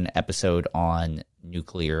us to do an episode on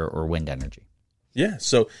nuclear or wind energy. Yeah,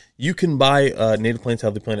 so you can buy Native Plants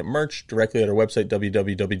Healthy Planet merch directly at our website,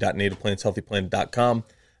 www.nativeplantshealthyplanet.com.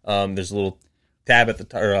 There's a little tab at the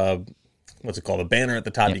top, a banner at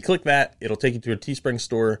the top. Yep. You click that, it'll take you to a Teespring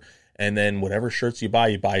store. And then whatever shirts you buy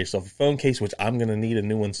yourself a phone case, which I'm going to need a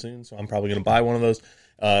new one soon, so I'm probably going to buy one of those.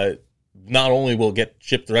 Not only will it get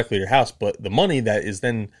shipped directly to your house, but the money that is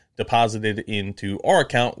then deposited into our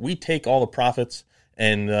account, we take all the profits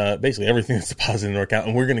and basically everything that's deposited in our account,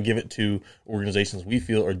 and we're going to give it to organizations we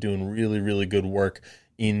feel are doing really, really good work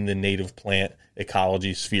in the native plant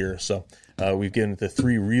ecology sphere. So we've given it to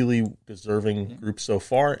 3 really deserving groups so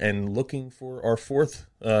far, and looking for our 4th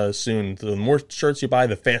soon. The more shirts you buy,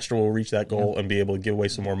 the faster we'll reach that goal and be able to give away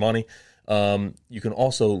some more money. You can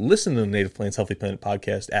also listen to the Native Plants Healthy Planet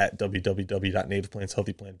podcast at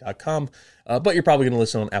www.nativeplantshealthyplanet.com. But you're probably going to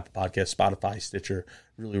listen on Apple Podcasts, Spotify, Stitcher,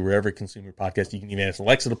 really wherever you consume your podcast. You can even ask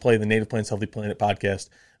Alexa to play the Native Plants Healthy Planet podcast.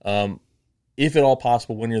 If at all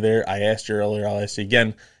possible, when you're there, I asked you earlier, I'll ask you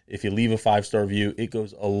again, if you leave a 5-star review, it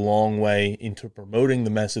goes a long way into promoting the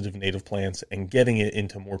message of native plants and getting it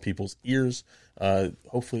into more people's ears.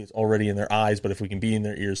 Hopefully it's already in their eyes, but if we can be in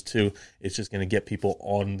their ears too, it's just going to get people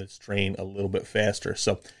on this train a little bit faster.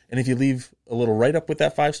 So, and if you leave a little write-up with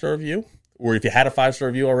that 5-star review, or if you had a 5-star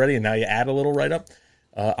review already and now you add a little write-up,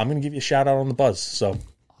 I'm going to give you a shout-out on the Buzz. So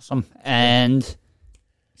awesome. And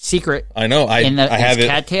secret. I know. I have it.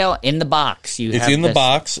 Cattail in the box. It's in the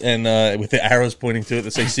box, and with the arrows pointing to it that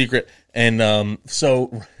say secret. And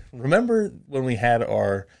so remember when we had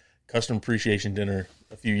our custom appreciation dinner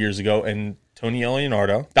a few years ago, and Tony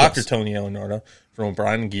Leonardo, Dr. Tony Leonardo from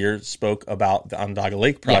O'Brien and Gear spoke about the Onondaga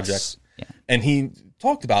Lake project. Yes. Yeah. And he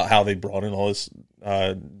talked about how they brought in all this.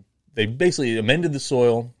 They basically amended the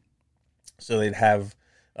soil so they'd have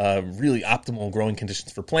really optimal growing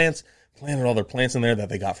conditions for plants. Planted all their plants in there that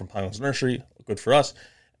they got from Pinelands Nursery, good for us,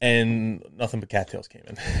 and nothing but cattails came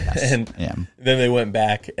in. Yes. And then they went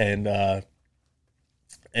back and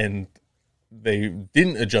they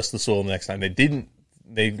didn't adjust the soil the next time.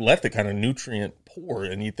 They left it kind of nutrient poor,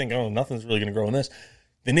 and you think, oh, nothing's really going to grow in this.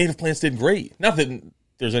 The native plants did great. Not that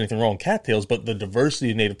there's anything wrong with cattails, but the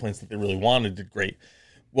diversity of native plants that they really wanted did great.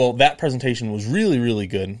 Well, that presentation was really, really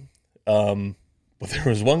good. But there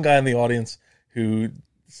was one guy in the audience who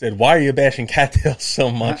said, "Why are you bashing cattails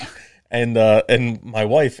so much?" And my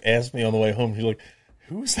wife asked me on the way home, she's like,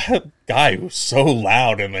 "Who's that guy who's so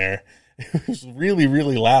loud in there?" It was really,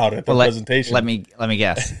 really loud at the presentation. Let me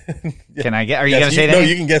guess. Can I guess? Are you going to say that? No,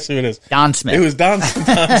 you can guess who it is. Don Smith. It was Don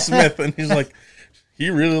Smith, and he's like,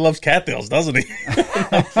 he really loves cattails, doesn't he?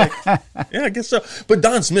 I was like, yeah, I guess so. But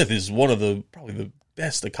Don Smith is one of probably the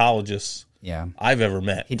best ecologists I've ever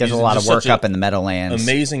met. He does a lot of work up in the Meadowlands.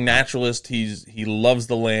 Amazing naturalist. He loves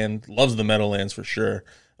the land, loves the Meadowlands for sure.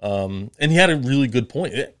 And he had a really good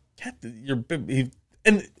point.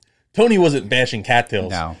 And Tony wasn't bashing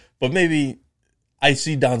cattails. No. But maybe I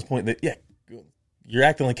see Don's point that, you're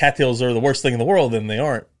acting like cattails are the worst thing in the world, and they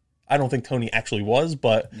aren't. I don't think Tony actually was,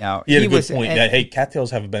 but no, he had a good point that, hey,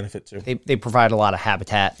 cattails have a benefit too. They provide a lot of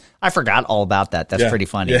habitat. I forgot all about that. That's pretty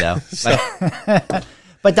funny, though.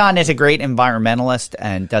 But Don is a great environmentalist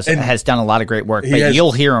and has done a lot of great work. But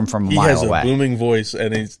you'll hear him from a mile away. He has a booming voice,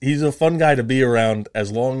 and he's a fun guy to be around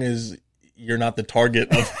as long as you're not the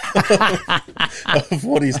target of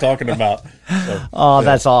what he's talking about. So,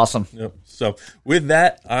 that's awesome. Yep. So with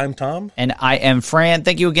that, I'm Tom. And I am Fran.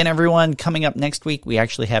 Thank you again, everyone. Coming up next week, we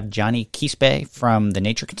actually have Johnny Quispe from the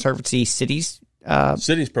Nature Conservancy Cities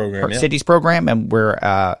program. And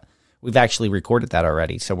we've actually recorded that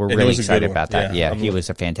already. So we're really excited about that. Yeah, he was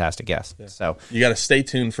a fantastic guest. Yeah. So you got to stay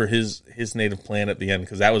tuned for his native plant at the end,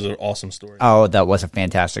 because that was an awesome story. Oh, that was a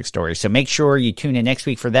fantastic story. So make sure you tune in next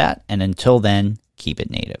week for that. And until then, keep it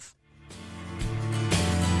native.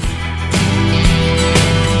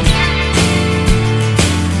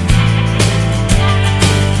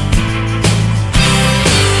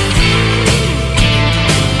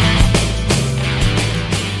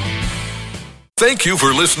 Thank you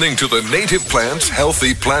for listening to the Native Plants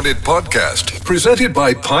Healthy Planet podcast, presented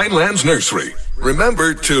by Pinelands Nursery.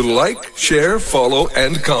 Remember to like, share, follow,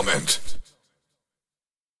 and comment.